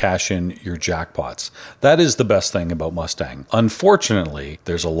get to cash in your jackpots. That is the best thing about Mustang. Unfortunately,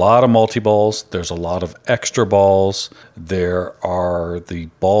 there's a lot of multi-balls. There's a lot of extra balls. There are the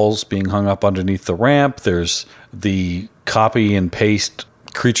balls being hung up underneath the ramp. There's the copy and paste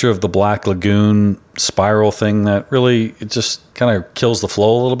Creature of the Black Lagoon spiral thing that really, it just kind of kills the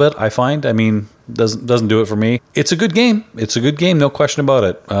flow a little bit, I find. I mean, doesn't do it for me. It's a good game. It's a good game, no question about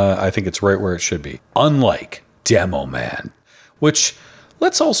it. I think it's right where it should be. Unlike Demo Man, which,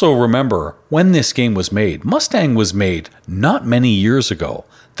 let's also remember, when this game was made, Mustang was made not many years ago.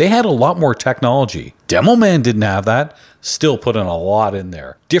 They had a lot more technology. Demo Man didn't have that. Still put in a lot in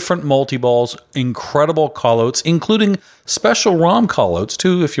there. Different multi-balls, incredible callouts, including special ROM callouts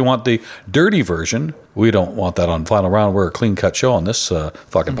too, if you want the dirty version. We don't want that on Final Round. We're a clean-cut show on this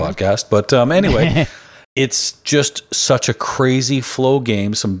fucking podcast. But anyway, it's just such a crazy flow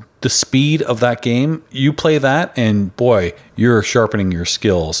game. The speed of that game, you play that, and boy, you're sharpening your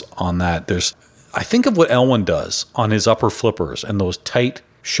skills on that. I think of what Elwyn does on his upper flippers and those tight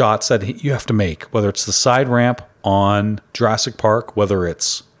shots that you have to make, whether it's the side ramp on Jurassic Park, whether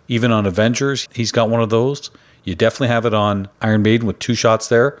it's even on Avengers, he's got one of those. You definitely have it on Iron Maiden with 2 shots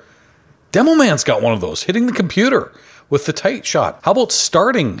there. Demo Man's got one of those, hitting the computer with the tight shot. How about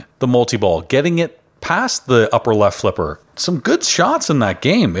starting the multi-ball, getting it past the upper left flipper? Some good shots in that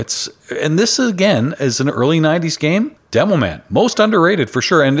game. And this, again, is an early 90s game. Demo Man, most underrated for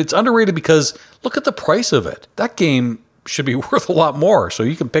sure. And it's underrated because look at the price of it. That game should be worth a lot more, so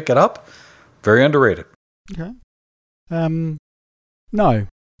you can pick it up. Very underrated. Okay. No,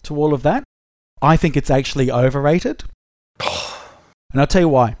 to all of that, I think it's actually overrated. And I'll tell you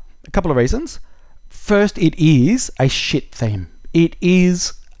why. A couple of reasons. First, it is a shit theme. It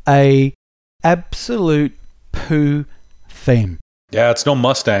is a absolute poo theme. Yeah, it's no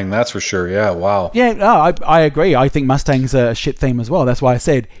Mustang, that's for sure. Yeah, wow. Yeah, no, I agree. I think Mustang's a shit theme as well. That's why I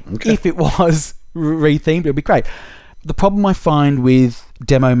said if it was rethemed, it would be great. The problem I find with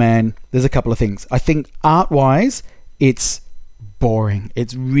Demo Man, there's a couple of things. I think art-wise, it's boring.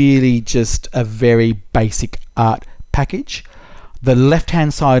 It's really just a very basic art package. The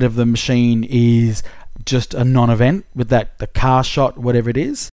left-hand side of the machine is just a non-event with the car shot, whatever it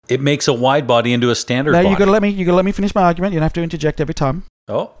is. It makes a wide body into a standard body. You got to let me finish my argument. You don't have to interject every time.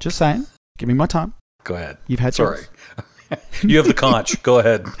 Oh, just saying. Give me my time. Go ahead. You've had sorry. You have the conch. Go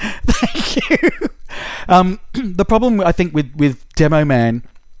ahead. Thank you. The problem I think with Demo Man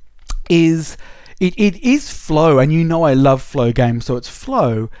is it is flow, and you know I love flow games, so it's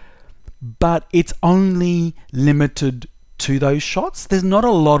flow, but it's only limited to those shots. There's not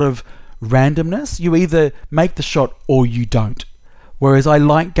a lot of randomness. You either make the shot or you don't. Whereas I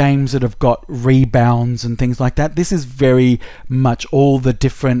like games that have got rebounds and things like that. This is very much all the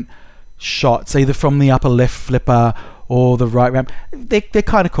different shots, either from the upper left flipper or the right ramp. They're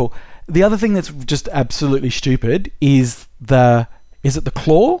kind of cool. The other thing that's just absolutely stupid is the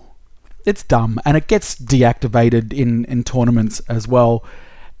claw? It's dumb, and it gets deactivated in tournaments as well.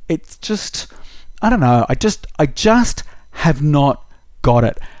 It's just, I don't know, I just have not got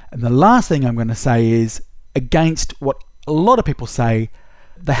it. And the last thing I'm going to say is, against what a lot of people say,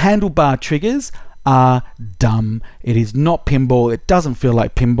 the handlebar triggers are dumb. It is not pinball. It doesn't feel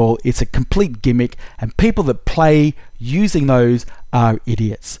like pinball. It's a complete gimmick, and people that play using those are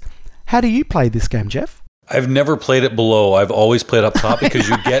idiots. How do you play this game, Jeff? I've never played it below. I've always played up top because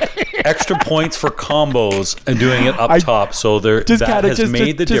you get extra points for combos and doing it up top. So that has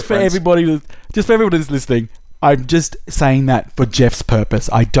made the difference. Just for everybody that's listening, I'm just saying that for Jeff's purpose.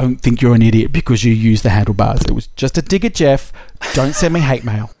 I don't think you're an idiot because you use the handlebars. It was just a dig at Jeff. Don't send me hate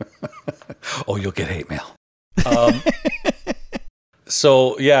mail. Oh, you'll get hate mail.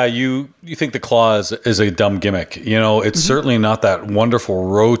 So, yeah, you think the claw is a dumb gimmick. You know, it's certainly not that wonderful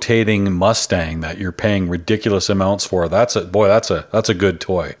rotating Mustang that you're paying ridiculous amounts for. That's a good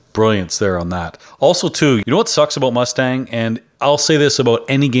toy. Brilliance there on that. Also, too, you know what sucks about Mustang? And I'll say this about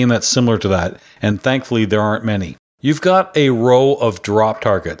any game that's similar to that, and thankfully there aren't many. You've got a row of drop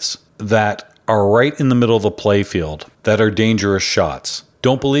targets that are right in the middle of the play field that are dangerous shots.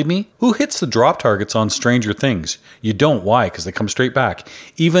 Don't believe me? Who hits the drop targets on Stranger Things? You don't. Why? Because they come straight back.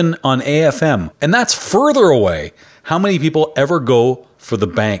 Even on AFM. And that's further away. How many people ever go for the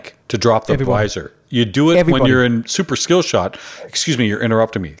bank to drop the visor? You do it when you're in super skill shot. Excuse me, you're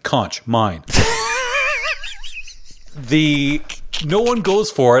interrupting me. Conch, mine. No one goes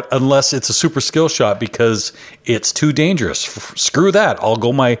for it unless it's a super skill shot because it's too dangerous. Screw that. I'll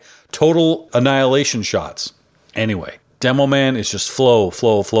go my total annihilation shots. Anyway, Demo Man is just flow.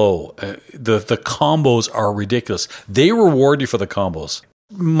 The combos are ridiculous. They reward you for the combos.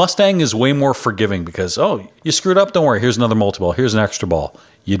 Mustang is way more forgiving because, you screwed up, don't worry, here's another multi-ball, here's an extra ball.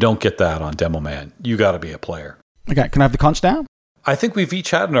 You don't get that on Demo Man. You got to be a player. Okay, can I have the conch now? I think we've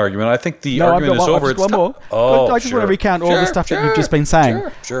each had an argument. I think the argument is over. I've just one more. I just want to recount all the stuff that you've just been saying.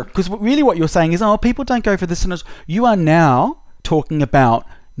 Sure. Because really what you're saying is, people don't go for this. You are now talking about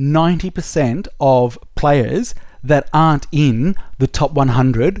 90% of players that aren't in the top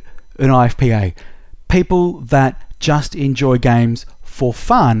 100 in IFPA. People that just enjoy games for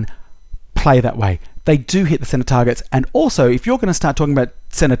fun play that way. They do hit the center targets. And also, if you're going to start talking about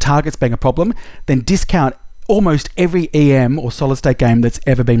center targets being a problem, then discount almost every EM or solid state game that's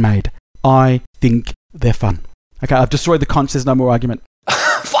ever been made. I think they're fun. Okay, I've destroyed the conch. There's no more argument.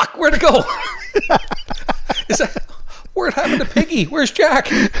 Fuck, where'd it go? What happened to Piggy? Where's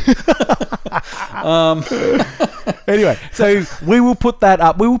Jack? Anyway, so we will put that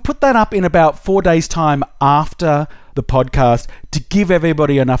up. We will put that up in about 4 days' time after the podcast to give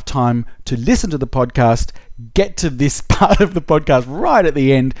everybody enough time to listen to the podcast, get to this part of the podcast right at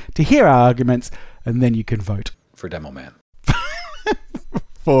the end to hear our arguments, and then you can vote. For Demo Man.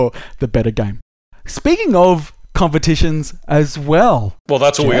 For the better game. Speaking of competitions as well. Well,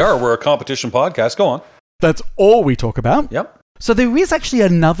 that's what we are. We're a competition podcast. Go on. That's all we talk about. Yep. So there is actually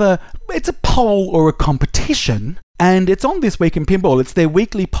it's a poll or a competition, and it's on This Week in Pinball. It's their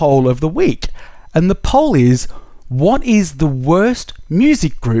weekly poll of the week. And the poll is, what is the worst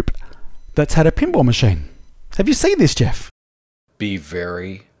music group that's had a pinball machine? Have you seen this, Jeff? Be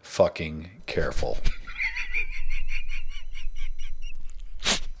very fucking careful.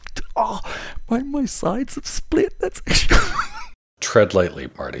 My sides have split. That's Tread lightly,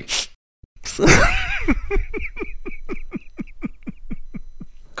 Marty.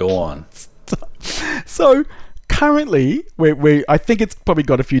 Go on. So currently, I think it's probably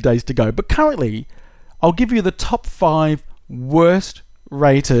got a few days to go, but currently, I'll give you the top 5 worst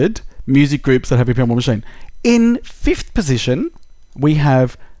rated music groups that have a pinball machine. In 5th position, we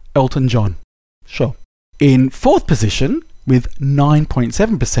have Elton John. Sure. In 4th position, with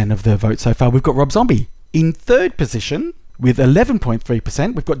 9.7% of the vote so far, we've got Rob Zombie. In 3rd position, with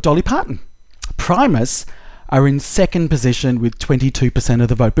 11.3%, we've got Dolly Parton. Primus are in 2nd position with 22% of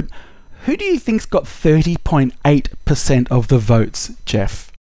the vote. But who do you think's got 30.8% of the votes,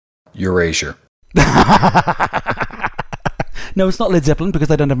 Jeff? Erasure. No, it's not Led Zeppelin because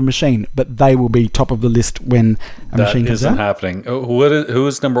they don't have a machine, but they will be top of the list when a machine comes out. That isn't happening. Who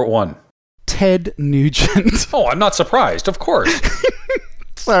is number 1? Ted Nugent. Oh, I'm not surprised. Of course.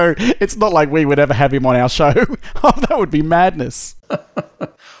 So it's not like we would ever have him on our show. Oh, that would be madness.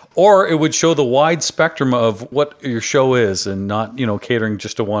 Or it would show the wide spectrum of what your show is and not, catering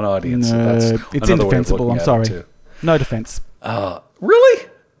just to one audience. No, so it's indefensible. I'm sorry. No defense. Really?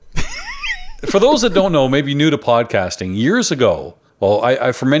 For those that don't know, maybe new to podcasting, years ago,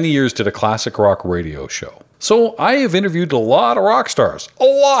 I for many years did a classic rock radio show. So I have interviewed a lot of rock stars. A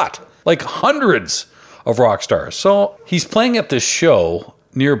lot. Like hundreds of rock stars. So he's playing at this show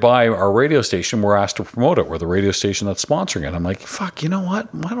nearby our radio station. We're asked to promote it. We're the radio station that's sponsoring it. I'm like, fuck, you know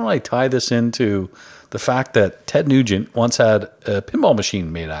what? Why don't I tie this into the fact that Ted Nugent once had a pinball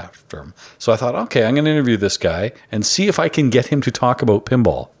machine made after him? So I thought, okay, I'm going to interview this guy and see if I can get him to talk about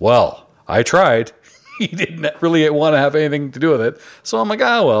pinball. Well, I tried. He didn't really want to have anything to do with it. So I'm like,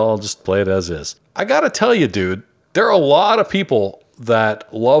 I'll just play it as is. I got to tell you, dude, there are a lot of people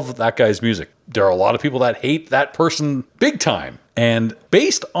that love that guy's music. There are a lot of people that hate that person big time. And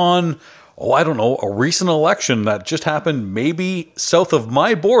based on, a recent election that just happened maybe south of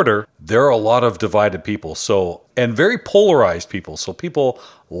my border, there are a lot of divided people. And very polarized people. So people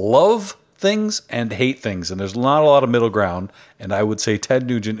love things and hate things. And there's not a lot of middle ground. And I would say Ted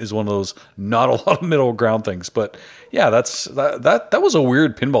Nugent is one of those not a lot of middle ground things. But yeah, that was a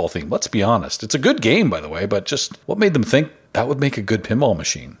weird pinball theme. Let's be honest. It's a good game, by the way. But just what made them think that would make a good pinball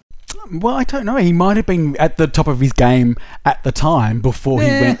machine? Well, I don't know. He might have been at the top of his game at the time before he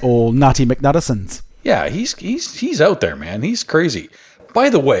went all nutty McNuttersons. Yeah, he's out there, man. He's crazy. By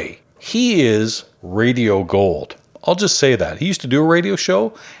the way, he is radio gold. I'll just say that. He used to do a radio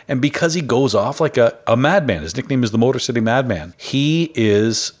show, and because he goes off like a madman, his nickname is the Motor City Madman, he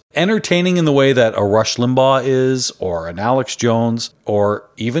is entertaining in the way that a Rush Limbaugh is, or an Alex Jones, or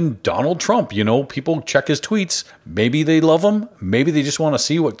even Donald Trump. People check his tweets. Maybe they love him. Maybe they just want to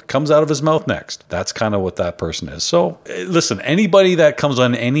see what comes out of his mouth next. That's kind of what that person is. So, listen, anybody that comes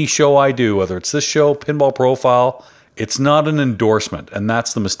on any show I do, whether it's this show, Pinball Profile, it's not an endorsement, and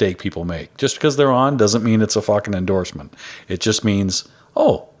that's the mistake people make. Just because they're on doesn't mean it's a fucking endorsement. It just means,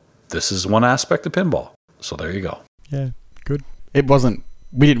 this is one aspect of pinball. So there you go. Yeah, good. It wasn't.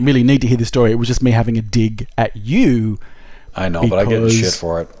 We didn't really need to hear the story. It was just me having a dig at you. I know, but I get shit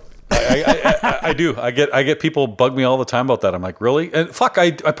for it. I do. I get people bug me all the time about that. I'm like, really? And fuck,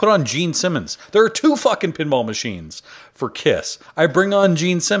 I put on Gene Simmons. There are 2 fucking pinball machines for KISS. I bring on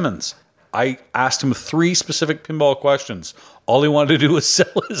Gene Simmons. I asked him 3 specific pinball questions. All he wanted to do was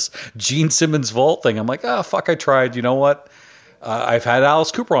sell his Gene Simmons vault thing. I'm like, fuck, I tried. You know what? I've had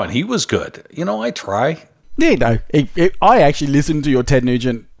Alice Cooper on. He was good. I try. Yeah, no. I actually listened to your Ted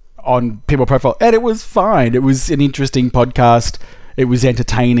Nugent on Pinball Profile, and it was fine. It was an interesting podcast. It was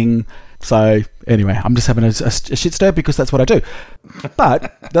entertaining. So anyway, I'm just having a shit stir because that's what I do.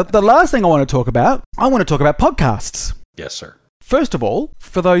 But the last thing I want to talk about podcasts. Yes, sir. First of all,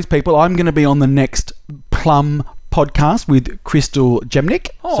 for those people, I'm going to be on the next Plum podcast with Crystal Jemnick.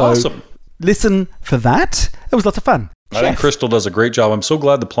 Oh, so awesome. Listen for that. It was lots of fun. I think Crystal does a great job. I'm so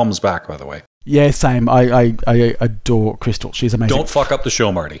glad the Plum's back, by the way. Yeah, same. I adore Crystal. She's amazing. Don't fuck up the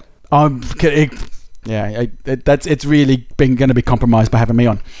show, Marty. It's really going to be compromised by having me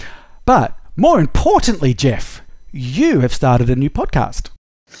on. But more importantly, Jeff, you have started a new podcast.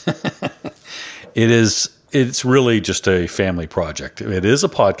 It's really just a family project. It is a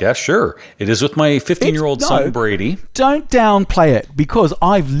podcast, sure. It is with my 15-year-old son, Brady. Don't downplay it, because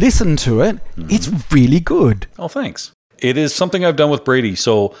I've listened to it. Mm-hmm. It's really good. Oh, thanks. It is something I've done with Brady.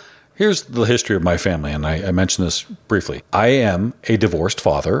 So here's the history of my family, and I mentioned this briefly. I am a divorced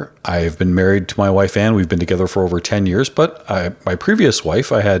father. I've been married to my wife, Ann. We've been together for over 10 years, but my previous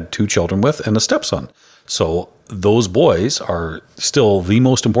wife, I had 2 children with and a stepson. So those boys are still the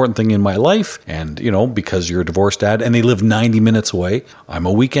most important thing in my life. And, because you're a divorced dad and they live 90 minutes away, I'm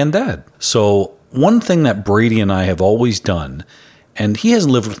a weekend dad. So one thing that Brady and I have always done, and he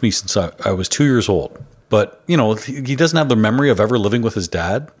hasn't lived with me since I was 2 years old, but, he doesn't have the memory of ever living with his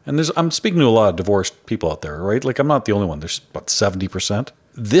dad. And I'm speaking to a lot of divorced people out there, right? Like, I'm not the only one. There's about 70%.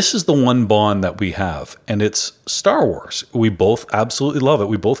 This is the one bond that we have, and it's Star Wars. We both absolutely love it.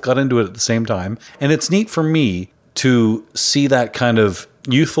 We both got into it at the same time. And it's neat for me to see that kind of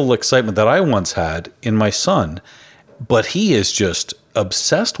youthful excitement that I once had in my son. But he is just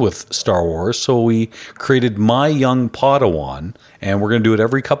obsessed with Star Wars. So we created My Young Padawan, and we're going to do it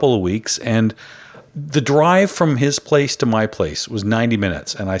every couple of weeks. And the drive from his place to my place was 90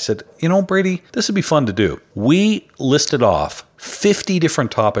 minutes. And I said, Brady, this would be fun to do. We listed off 50 different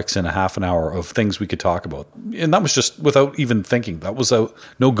topics in a half an hour of things we could talk about. And that was just without even thinking. That was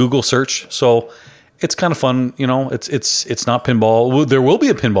no Google search. So it's kind of fun. It's not pinball. There will be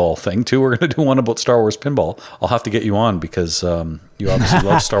a pinball thing too. We're going to do one about Star Wars pinball. I'll have to get you on because you obviously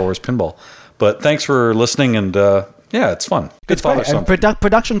love Star Wars pinball. But thanks for listening. And it's fun. Good father-son.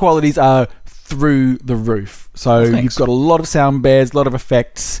 Production qualities are through the roof. So you've got a lot of sound bears, a lot of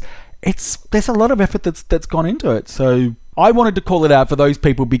effects. There's a lot of effort that's gone into it. So I wanted to call it out for those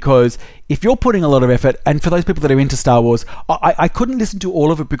people, because if you're putting a lot of effort, and for those people that are into Star Wars, I couldn't listen to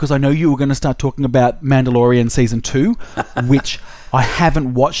all of it because I know you were going to start talking about Mandalorian Season 2, which I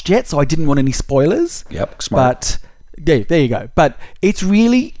haven't watched yet, so I didn't want any spoilers. Yep, smart. But yeah, there you go. But it's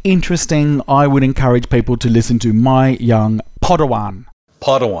really interesting. I would encourage people to listen to My Young Padawan.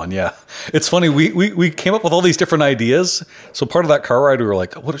 Padawan, yeah. It's funny, we came up with all these different ideas. So part of that car ride, we were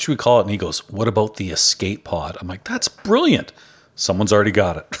like, what should we call it? And he goes, what about the escape pod? I'm like, that's brilliant. Someone's already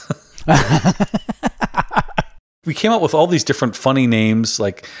got it. We came up with all these different funny names,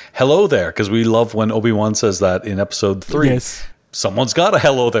 like hello there, because we love when Obi-Wan says that in episode 3. Yes. Someone's got a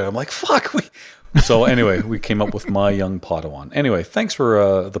hello there. I'm like, fuck. So anyway, we came up with My Young Padawan. Anyway, thanks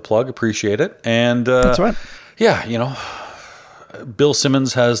for the plug. Appreciate it. And that's right. Yeah, Bill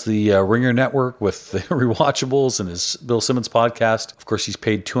Simmons has the Ringer Network with the Rewatchables and his Bill Simmons podcast. Of course, he's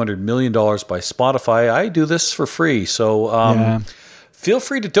paid $200 million by Spotify. I do this for free. So feel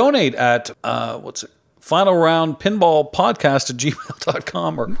free to donate at, Final Round Pinball Podcast at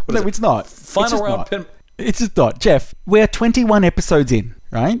gmail.com. Or no, it's not. Final Round Pin. It's just not. Jeff, we're 21 episodes in,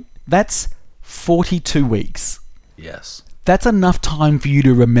 right? That's 42 weeks. Yes. That's enough time for you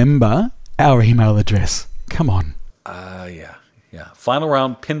to remember our email address. Come on. Yeah.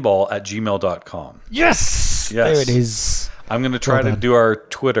 FinalRoundPinball at gmail.com. Yes! There it is. I'm going to try to do our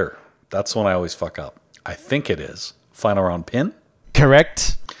Twitter. That's one I always fuck up. I think it is. Final Round Pin?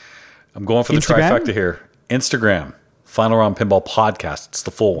 Correct. I'm going for the trifecta here. Instagram. Final Round Pinball Podcast. It's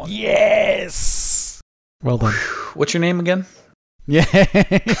the full one. Yes! Well done. What's your name again? Yeah,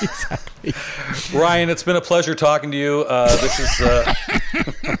 exactly. Ryan, it's been a pleasure talking to you. This is.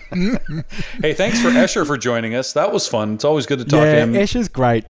 Hey, thanks for Escher for joining us. That was fun. It's always good to talk to him. Escher's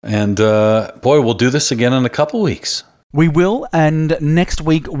great. And boy, we'll do this again in a couple weeks. We will, and next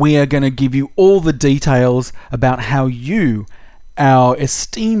week we are going to give you all the details about how you, our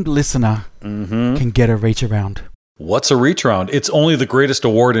esteemed listener, can get a reach around. What's a reach around? It's only the greatest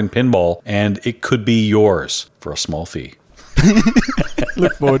award in pinball, and it could be yours for a small fee.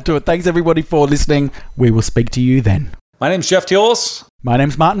 Look forward to it. Thanks everybody for listening. We will speak to you then. My name's Jeff Teolis. My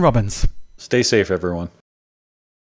name's Martin Robbins. Stay safe, everyone.